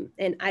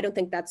 And I don't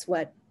think that's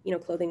what, you know,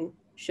 clothing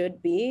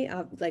should be.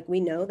 Like,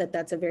 we know that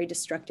that's a very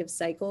destructive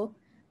cycle,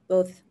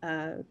 both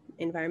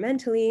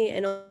environmentally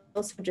and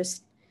also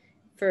just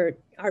for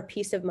our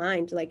peace of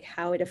mind, like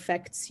how it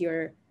affects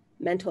your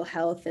mental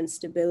health and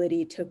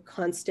stability to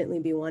constantly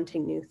be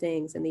wanting new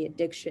things, and the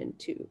addiction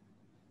to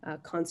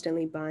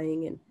constantly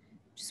buying and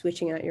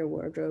switching out your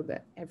wardrobe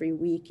every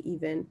week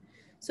even.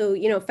 So,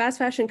 you know, fast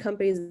fashion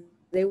companies,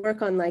 they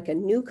work on like a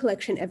new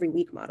collection every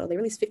week model. They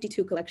release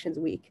 52 collections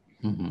a week.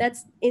 Mm-hmm.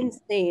 That's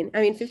insane.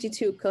 I mean,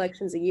 52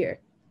 collections a year.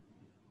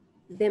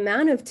 The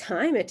amount of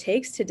time it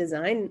takes to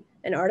design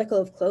an article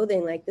of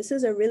clothing, like this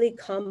is a really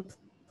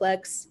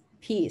complex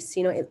piece.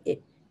 You know,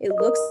 it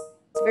looks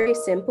very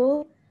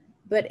simple,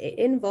 but it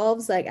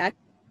involves like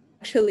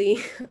actually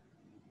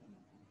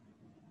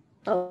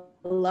a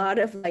lot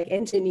of like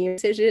engineer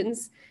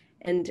decisions,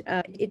 and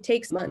it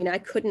takes months. I mean, I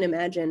couldn't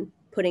imagine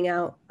putting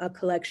out a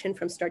collection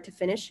from start to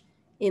finish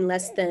in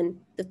less than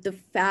the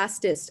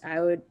fastest I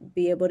would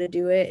be able to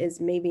do it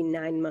is maybe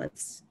 9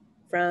 months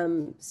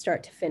from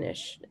start to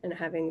finish, and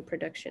having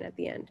production at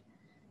the end.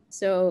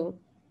 So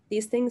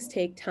these things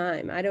take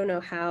time. I don't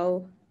know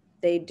how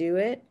they do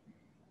it.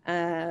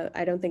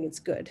 I don't think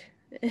it's good.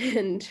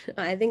 And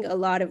I think a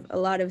lot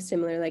of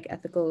similar like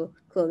ethical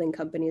clothing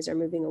companies are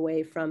moving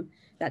away from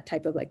that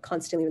type of like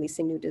constantly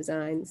releasing new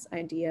designs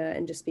idea,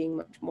 and just being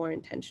much more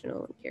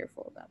intentional and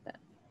careful about that.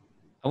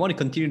 I want to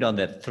continue down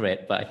that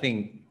thread, but I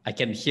think I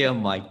can hear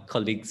my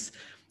colleagues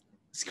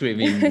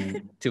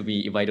screaming to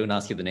me if I don't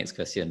ask you the next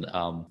question.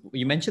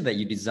 You mentioned that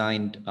you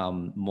designed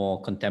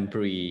more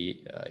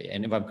contemporary,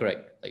 and if I'm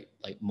correct,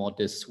 like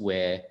modest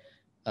wear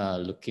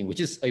looking, which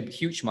is a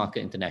huge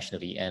market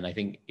internationally. And I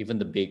think even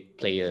the big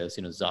players,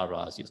 the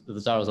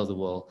Zara's of the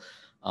world,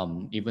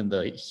 even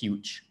the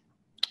huge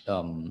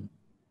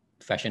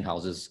fashion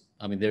houses,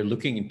 I mean, they're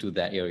looking into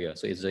that area.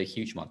 So it's a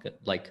huge market.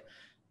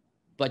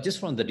 But just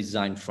from the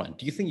design front,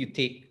 do you think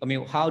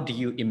how do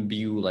you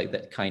imbue like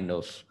that kind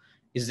of,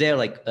 is there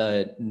like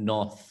a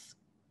North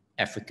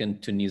African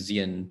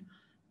Tunisian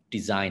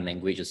design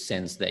language or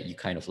sense that you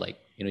kind of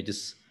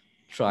just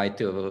try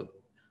to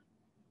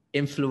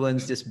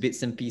influence just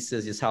bits and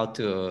pieces, just how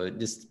to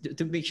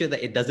make sure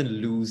that it doesn't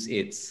lose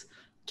its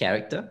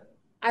character?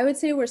 I would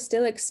say we're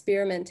still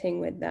experimenting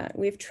with that.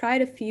 We've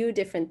tried a few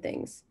different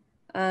things.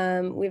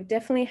 We've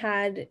definitely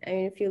had,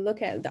 if you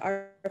look at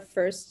our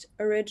first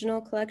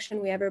original collection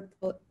we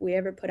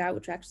ever put out,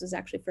 which was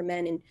actually for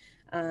men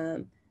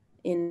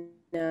in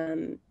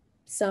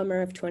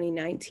summer of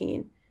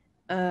 2019,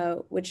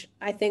 which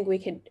I think we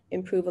could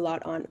improve a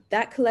lot on.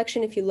 That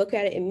collection, if you look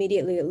at it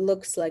immediately, it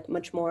looks like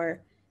much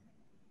more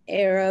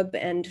Arab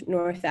and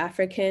North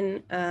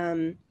African.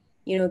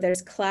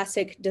 There's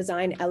classic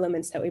design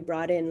elements that we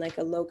brought in, like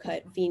a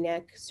low-cut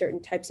V-neck,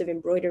 certain types of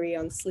embroidery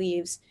on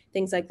sleeves,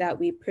 things like that.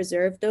 We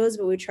preserved those,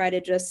 but we try to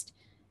just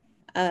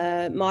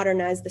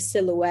modernize the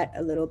silhouette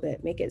a little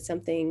bit, make it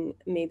something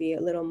maybe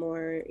a little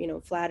more,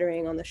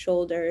 flattering on the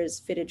shoulders,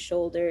 fitted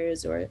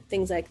shoulders, or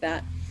things like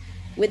that.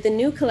 With the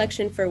new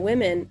collection for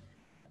women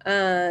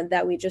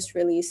that we just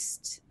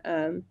released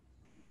a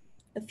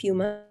few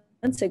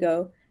months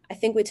ago, I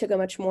think we took a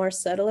much more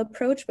subtle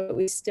approach, but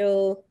we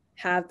still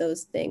have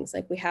those things.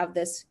 Like we have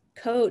this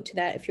coat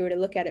that if you were to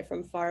look at it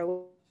from far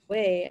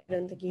away, I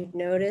don't think you'd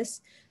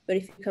notice, but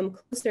if you come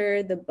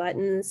closer, the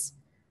buttons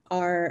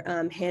are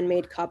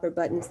handmade copper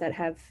buttons that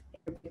have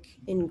Arabic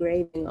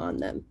engraving on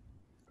them,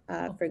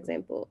 for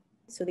example.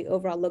 So the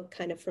overall look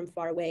kind of from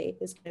far away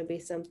is going to be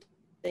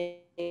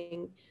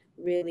something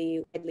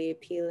really widely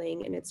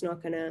appealing, and it's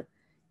not going to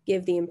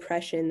give the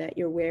impression that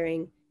you're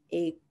wearing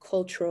a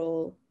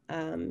cultural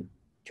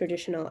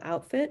traditional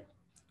outfit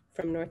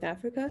from North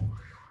Africa.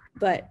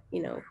 But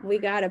we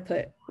gotta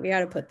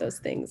put those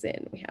things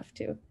in. We have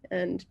to.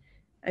 And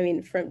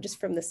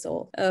from the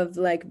soul of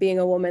like being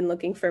a woman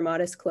looking for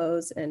modest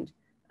clothes, and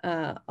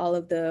all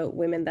of the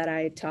women that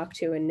I talk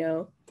to and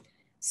know.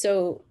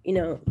 So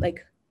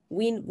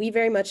we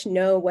very much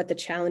know what the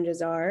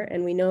challenges are,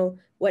 and we know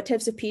what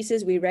types of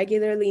pieces we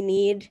regularly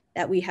need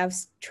that we have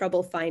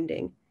trouble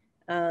finding.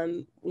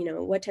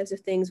 What types of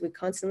things we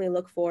constantly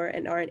look for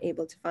and aren't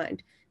able to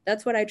find.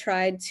 That's what I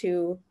tried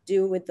to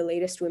do with the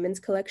latest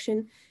women's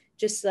collection.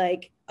 Just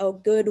like a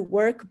good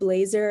work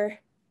blazer,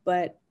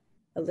 but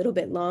a little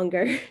bit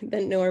longer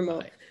than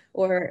normal,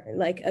 or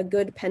like a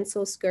good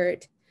pencil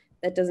skirt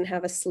that doesn't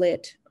have a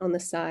slit on the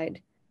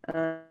side.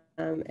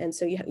 And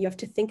so you have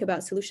to think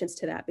about solutions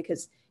to that,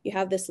 because you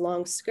have this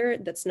long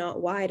skirt that's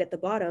not wide at the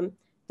bottom.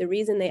 The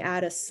reason they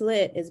add a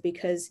slit is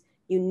because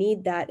you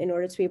need that in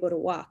order to be able to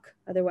walk.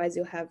 Otherwise,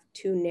 you'll have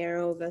too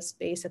narrow of a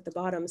space at the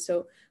bottom.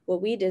 So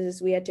what we did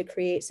is we had to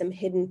create some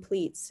hidden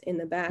pleats in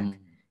the back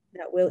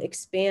that will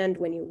expand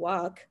when you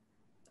walk,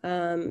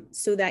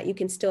 so that you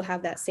can still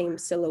have that same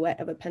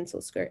silhouette of a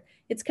pencil skirt.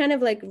 It's kind of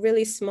like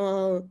really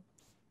small,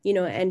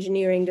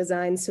 engineering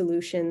design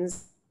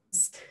solutions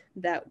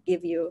that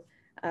give you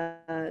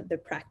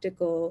the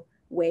practical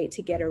way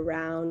to get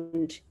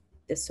around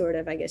this sort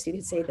of, I guess you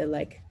could say, the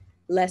like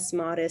less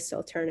modest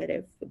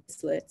alternative with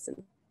slits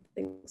and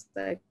things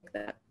like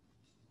that.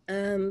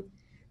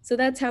 So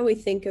that's how we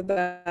think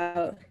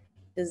about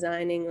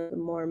designing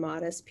more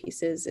modest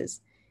pieces.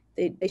 Is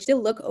they still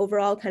look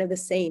overall kind of the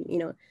same.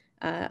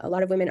 A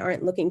lot of women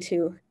aren't looking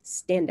to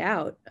stand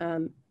out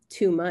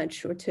too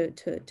much or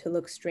to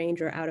look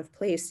strange or out of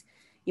place.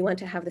 You want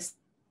to have the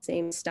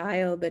same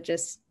style, but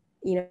just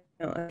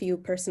a few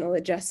personal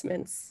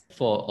adjustments.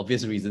 For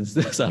obvious reasons,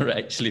 those are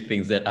actually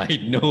things that I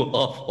know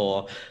of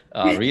or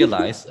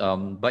realize.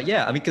 But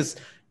yeah, because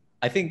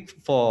I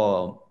think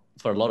for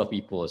a lot of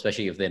people,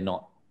 especially if they're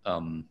not,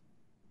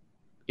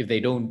 if they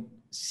don't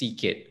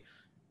seek it,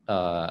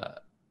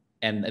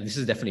 and this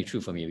is definitely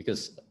true for me,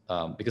 because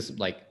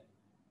like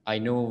I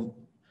know,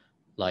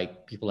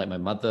 like people like my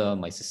mother,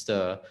 my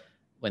sister,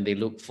 when they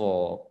look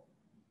for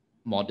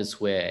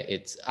modest wear,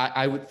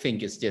 I would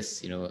think it's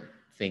just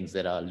things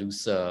that are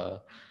looser,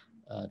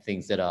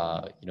 things that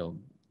are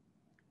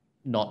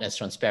not as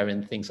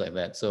transparent, things like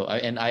that. So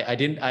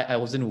I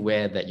wasn't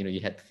aware that you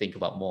had to think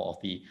about more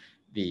of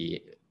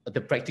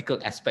the practical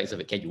aspects of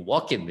it. Can you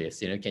walk in this?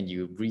 Can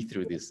you breathe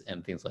through this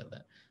and things like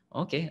that?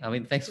 Okay,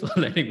 thanks for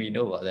letting me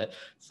know about that.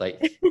 It's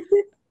like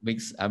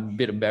I'm a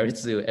bit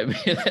embarrassed to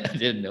admit that I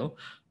didn't know.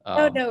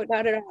 No,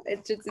 not at all.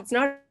 It's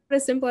not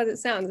as simple as it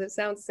sounds. It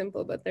sounds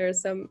simple, but there are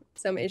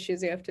some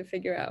issues you have to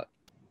figure out.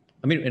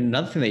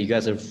 Another thing that you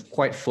guys are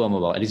quite firm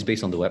about, at least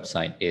based on the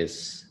website,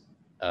 is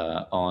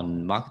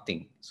on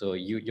marketing. So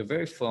you're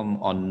very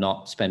firm on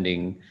not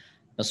spending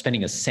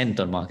a cent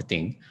on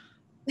marketing.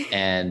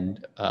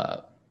 and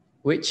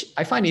which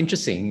I find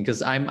interesting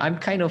because I'm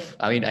kind of,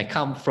 I mean, I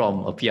come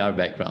from a PR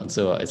background,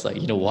 so it's like,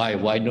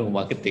 why no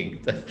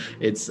marketing?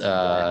 it's Yeah,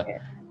 uh,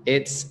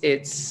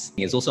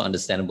 it's also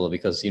understandable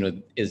because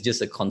it's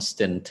just a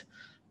constant,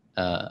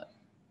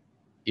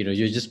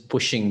 you're just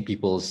pushing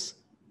people's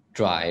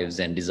drives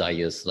and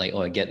desires, like,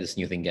 oh, get this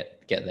new thing,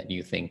 get that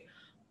new thing.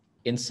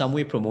 In some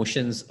way,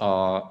 promotions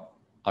are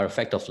a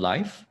fact of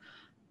life,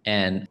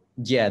 and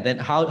yeah, then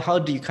how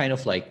do you kind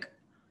of like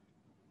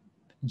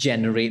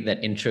generate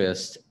that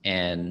interest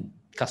and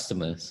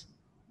customers?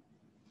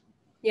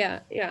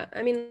 yeah.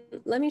 I mean,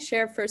 let me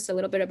share first a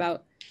little bit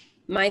about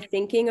my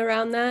thinking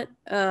around that,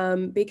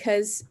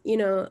 because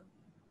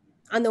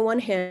on the one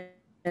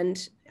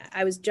hand,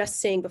 I was just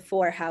saying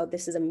before how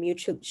this is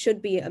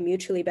should be a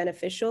mutually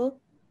beneficial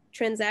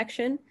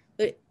transaction,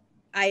 but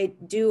I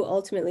do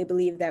ultimately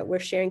believe that we're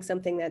sharing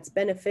something that's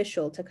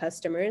beneficial to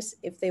customers.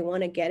 If they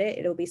want to get it,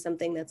 it'll be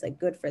something that's like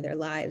good for their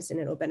lives and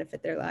it'll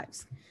benefit their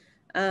lives.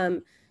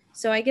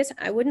 So I guess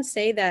I wouldn't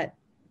say that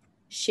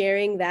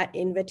sharing that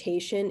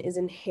invitation is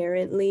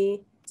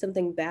inherently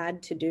something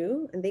bad to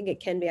do. I think it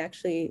can be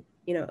actually,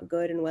 a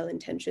good and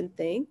well-intentioned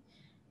thing.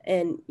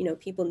 And,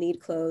 people need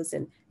clothes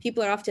and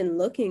people are often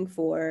looking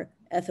for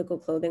ethical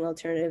clothing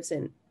alternatives.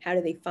 And how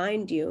do they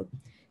find you?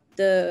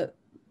 The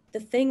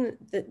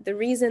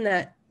reason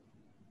that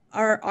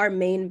our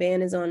main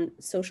ban is on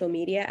social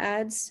media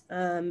ads,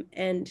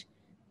 and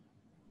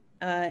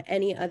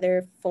any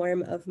other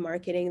form of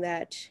marketing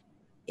that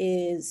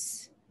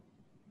is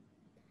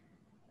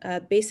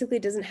basically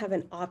doesn't have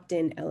an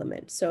opt-in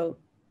element. So,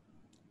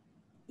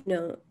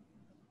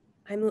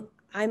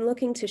 I'm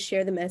looking to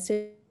share the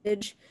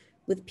message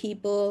with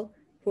people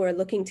who are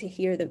looking to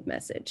hear the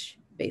message,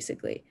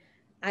 basically.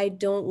 I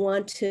don't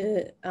want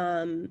to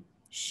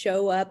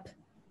show up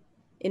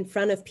in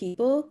front of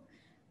people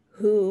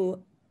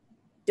who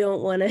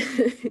don't want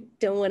to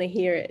don't want to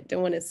hear it,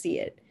 don't want to see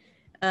it.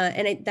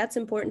 That's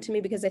important to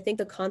me because I think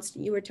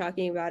you were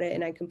talking about it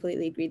and I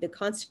completely agree, the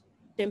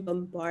constant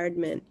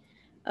bombardment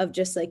of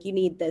just like, you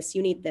need this,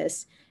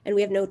 and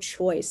we have no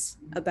choice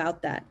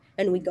about that.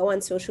 And we go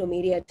on social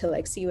media to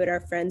like see what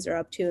our friends are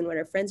up to and what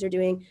our friends are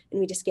doing, and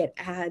we just get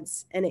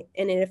ads, and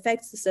it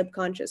affects the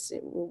subconscious.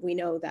 We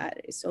know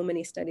that so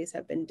many studies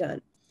have been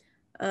done.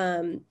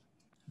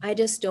 I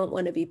just don't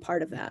want to be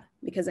part of that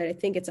because I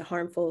think it's a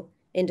harmful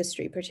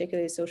industry,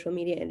 particularly the social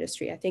media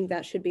industry. I think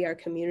that should be our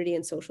community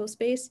and social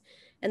space.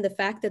 And the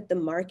fact that the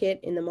market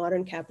in the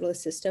modern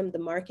capitalist system, the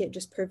market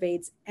just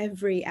pervades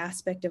every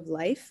aspect of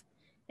life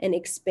and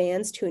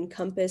expands to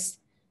encompass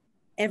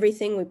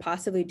everything we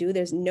possibly do.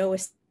 There's no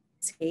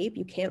escape.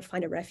 You can't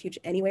find a refuge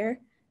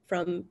anywhere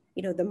from,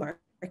 the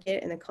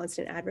market and the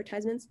constant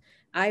advertisements.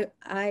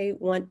 I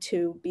want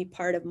to be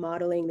part of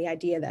modeling the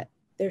idea that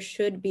there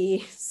should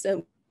be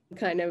some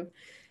kind of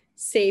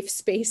safe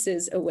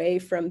spaces away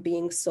from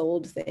being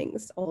sold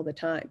things all the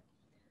time.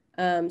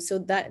 So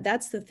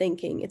that's the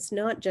thinking. It's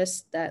not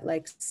just that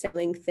like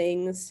selling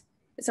things.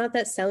 It's not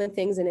that selling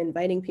things and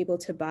inviting people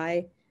to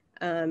buy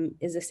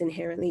is this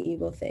inherently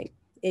evil thing.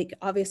 It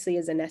obviously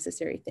is a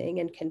necessary thing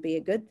and can be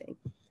a good thing.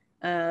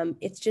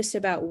 It's just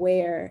about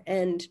where,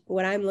 and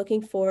what I'm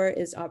looking for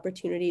is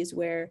opportunities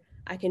where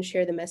I can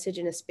share the message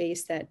in a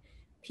space that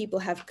people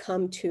have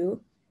come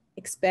to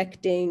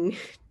expecting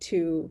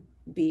to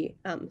be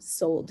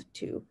sold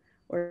to,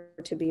 or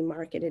to be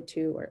marketed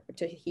to, or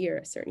to hear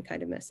a certain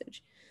kind of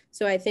message.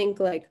 So I think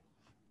like,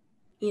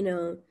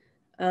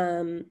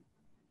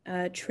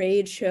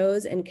 trade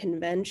shows and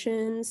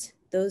conventions,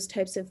 those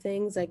types of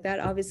things like that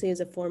obviously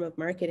is a form of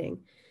marketing.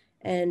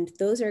 And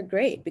those are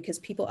great because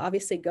people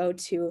obviously go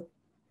to,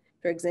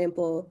 for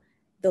example,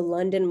 the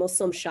London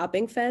Muslim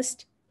Shopping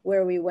Fest,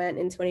 where we went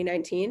in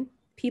 2019.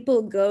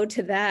 People go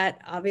to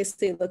that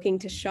obviously looking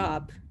to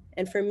shop.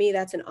 And for me,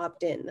 that's an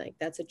opt-in, like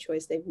that's a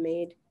choice they've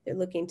made. They're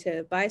looking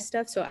to buy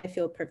stuff. So I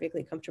feel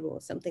perfectly comfortable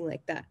with something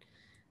like that.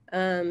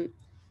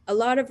 A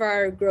lot of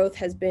our growth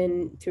has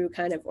been through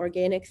kind of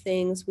organic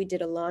things. We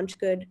did a launch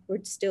good.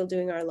 We're still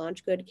doing our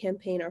launch good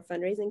campaign, our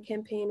fundraising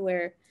campaign,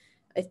 where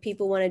if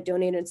people want to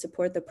donate and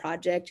support the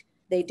project,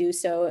 they do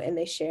so and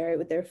they share it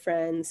with their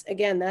friends.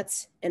 Again,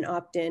 that's an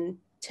opt-in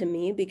to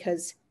me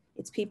because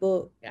it's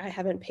people, I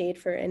haven't paid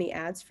for any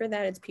ads for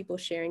that. It's people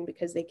sharing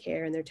because they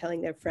care and they're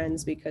telling their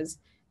friends because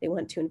they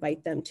want to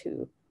invite them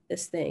to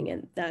this thing.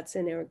 And that's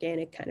an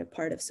organic kind of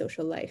part of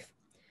social life.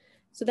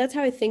 So that's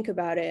how I think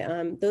about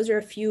it. Those are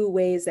a few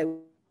ways that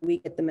we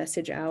get the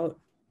message out.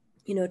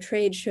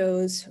 Trade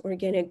shows,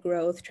 organic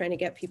growth, trying to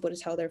get people to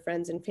tell their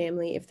friends and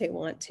family if they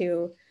want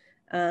to.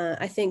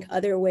 I think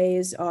other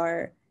ways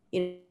are,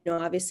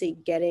 obviously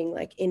getting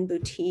like in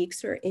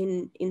boutiques or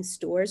in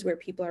stores where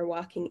people are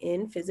walking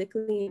in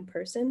physically in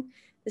person.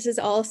 This is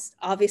all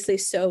obviously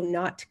so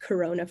not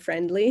Corona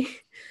friendly,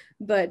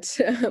 but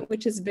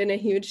which has been a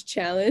huge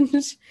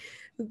challenge.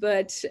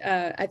 But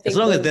I think as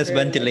long as there's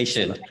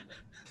ventilation.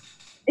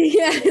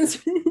 Yeah,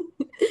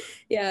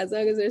 yeah, as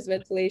long as there's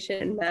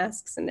ventilation and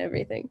masks and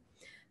everything.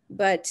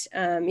 But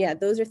yeah,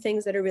 those are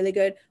things that are really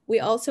good. We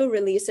also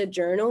release a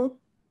journal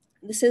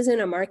this isn't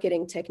a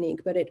marketing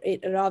technique, but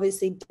it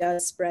obviously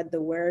does spread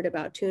the word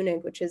about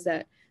Tuniq, which is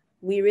that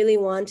we really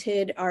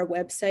wanted our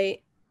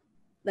website,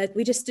 like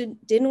we just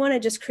didn't want to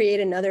just create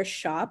another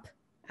shop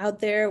out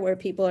there where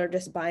people are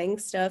just buying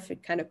stuff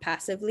kind of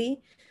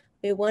passively.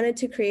 We wanted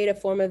to create a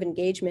form of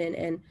engagement,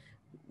 and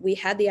we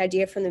had the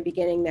idea from the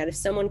beginning that if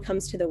someone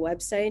comes to the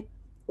website,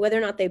 whether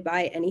or not they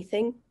buy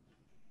anything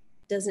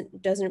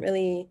doesn't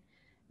really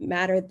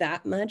matter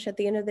that much at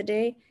the end of the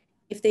day.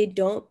 If they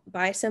don't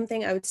buy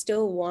something, I would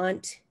still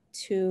want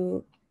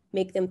to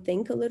make them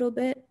think a little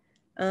bit,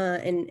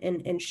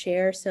 and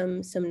share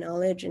some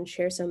knowledge and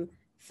share some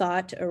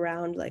thought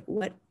around like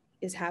what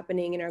is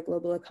happening in our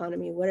global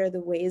economy. What are the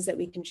ways that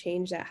we can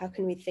change that? How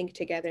can we think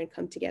together and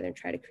come together and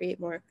try to create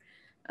more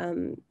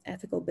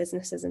ethical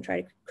businesses and try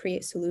to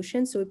create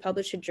solutions? So we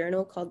published a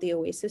journal called the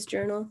Oasis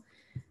Journal.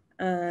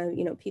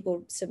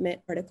 People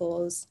submit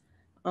articles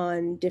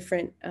on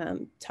different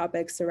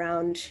topics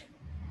around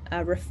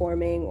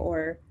reforming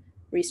or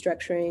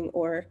restructuring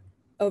or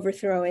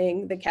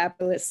overthrowing the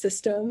capitalist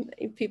system.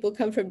 People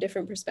come from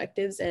different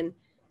perspectives and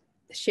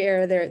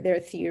share their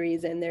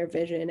theories and their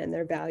vision and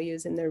their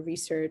values and their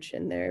research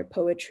and their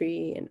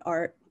poetry and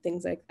art,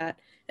 things like that.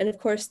 And of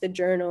course, the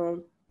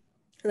journal,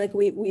 like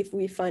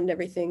we fund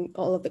everything,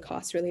 all of the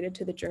costs related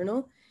to the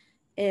journal.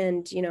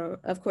 And,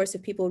 of course,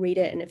 if people read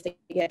it and if they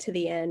get to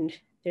the end,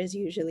 there's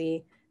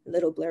usually a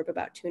little blurb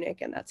about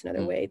Tuniq, and that's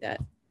another way that,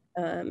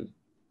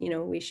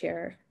 we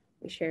share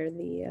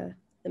the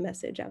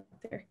message out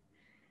there.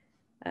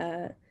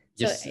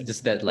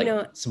 Just that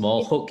like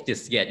small hook,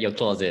 just get your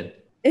claws in.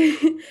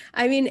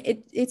 I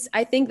mean,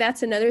 I think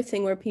that's another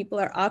thing where people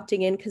are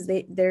opting in because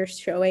they're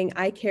showing,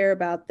 I care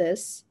about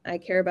this, I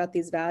care about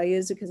these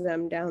values because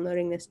I'm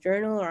downloading this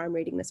journal or I'm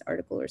reading this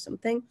article or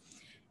something.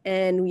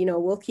 And,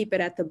 we'll keep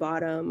it at the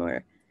bottom,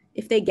 or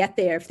if they get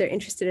there, if they're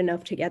interested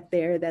enough to get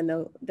there, then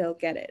they'll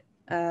get it.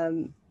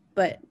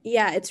 But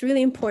yeah, it's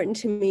really important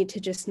to me to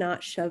just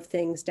not shove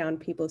things down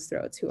people's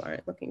throats who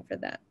aren't looking for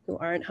that, who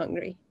aren't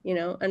hungry.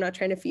 I'm not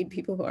trying to feed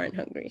people who aren't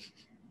hungry.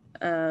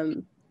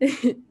 That's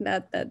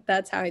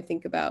how I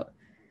think about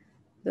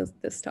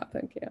this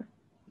topic. Yeah.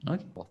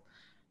 Okay. Well,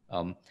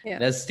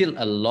 there's still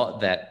a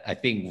lot that I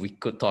think we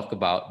could talk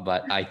about,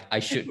 but I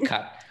should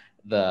cut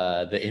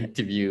the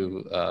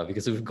interview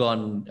because we've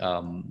gone.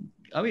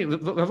 We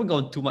haven't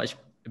gone too much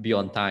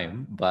beyond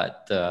time,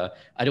 but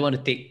I don't want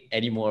to take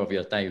any more of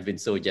your time. You've been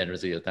so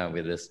generous with your time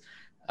with this.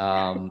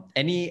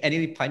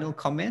 Any final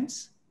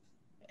comments?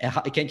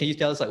 Can you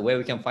tell us like where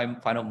we can find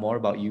out more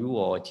about you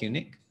or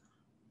Tuniq?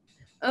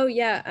 Oh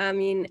yeah, I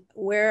mean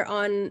we're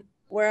on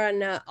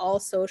all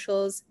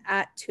socials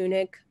at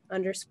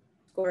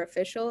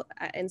Tuniq_official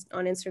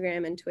on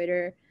Instagram and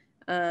Twitter.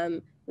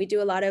 We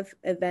do a lot of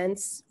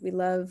events. We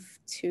love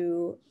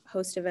to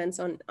host events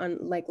on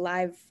like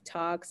live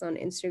talks on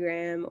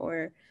Instagram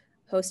or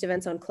host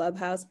events on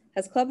Clubhouse.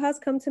 Has Clubhouse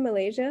come to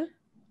Malaysia?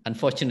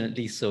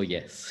 Unfortunately, so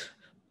yes.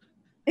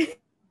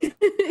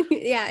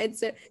 Yeah,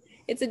 it's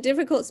a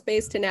difficult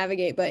space to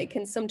navigate, but it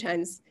can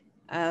sometimes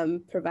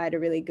provide a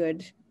really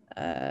good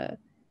a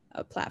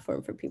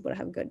platform for people to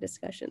have good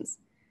discussions.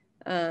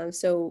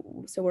 So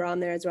we're on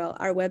there as well.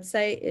 Our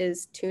website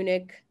is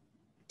Tuniq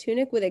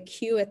with a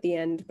Q at the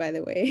end, by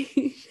the way,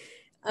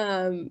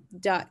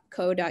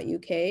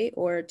 .co.uk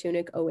or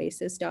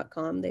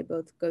tuniqoasis.com. They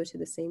both go to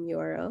the same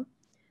URL.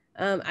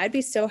 I'd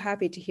be so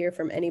happy to hear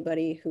from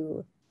anybody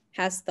who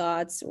has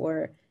thoughts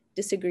or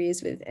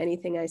disagrees with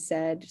anything I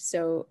said.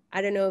 So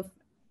I don't know if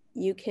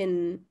you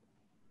can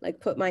like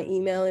put my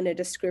email in a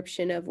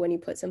description of when you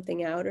put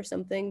something out or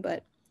something,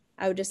 but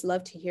I would just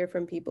love to hear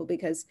from people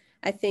because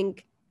I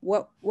think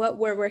what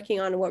we're working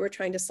on and what we're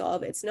trying to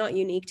solve, it's not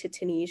unique to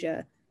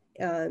Tunisia.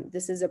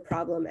 This is a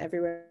problem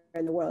everywhere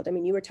in the world. I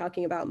mean, you were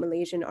talking about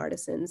Malaysian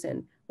artisans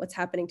and what's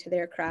happening to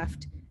their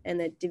craft and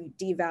the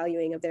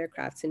devaluing of their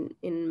crafts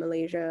in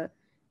Malaysia.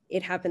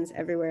 It happens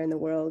everywhere in the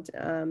world.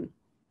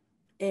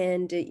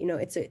 And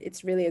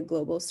it's really a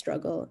global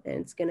struggle,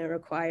 and it's going to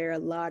require a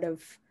lot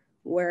of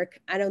work.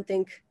 I don't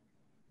think,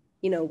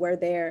 we're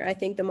there. I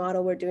think the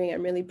model we're doing,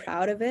 I'm really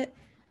proud of it,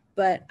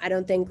 but I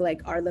don't think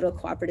like our little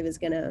cooperative is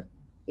going to,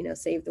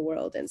 save the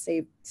world and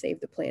save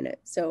the planet.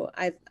 So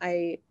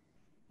I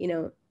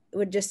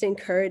would just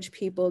encourage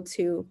people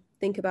to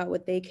think about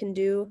what they can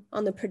do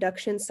on the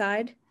production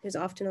side. There's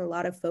often a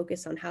lot of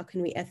focus on how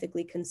can we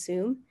ethically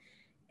consume.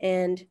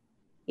 And,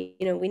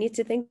 we need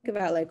to think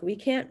about like, we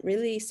can't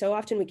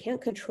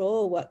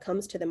control what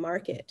comes to the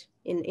market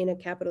in a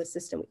capitalist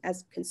system.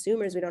 As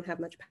consumers, we don't have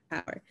much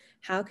power.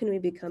 How can we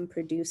become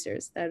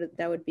producers?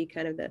 That would be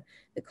kind of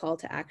the call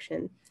to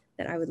action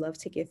that I would love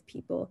to give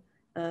people.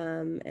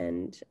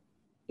 And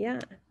yeah,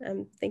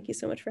 thank you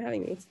so much for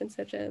having me. It's been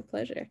such a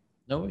pleasure.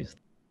 No worries.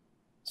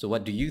 So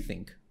what do you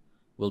think?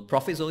 Will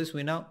profits always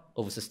win out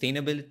over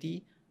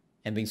sustainability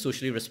and being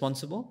socially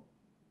responsible?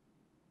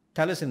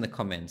 Tell us in the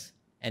comments.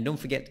 And don't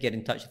forget to get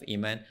in touch with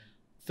Iman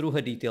through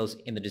her details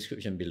in the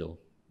description below.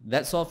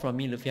 That's all from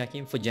me, Lutfi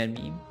Hakim, for Gen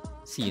Meme.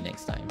 See you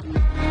next time.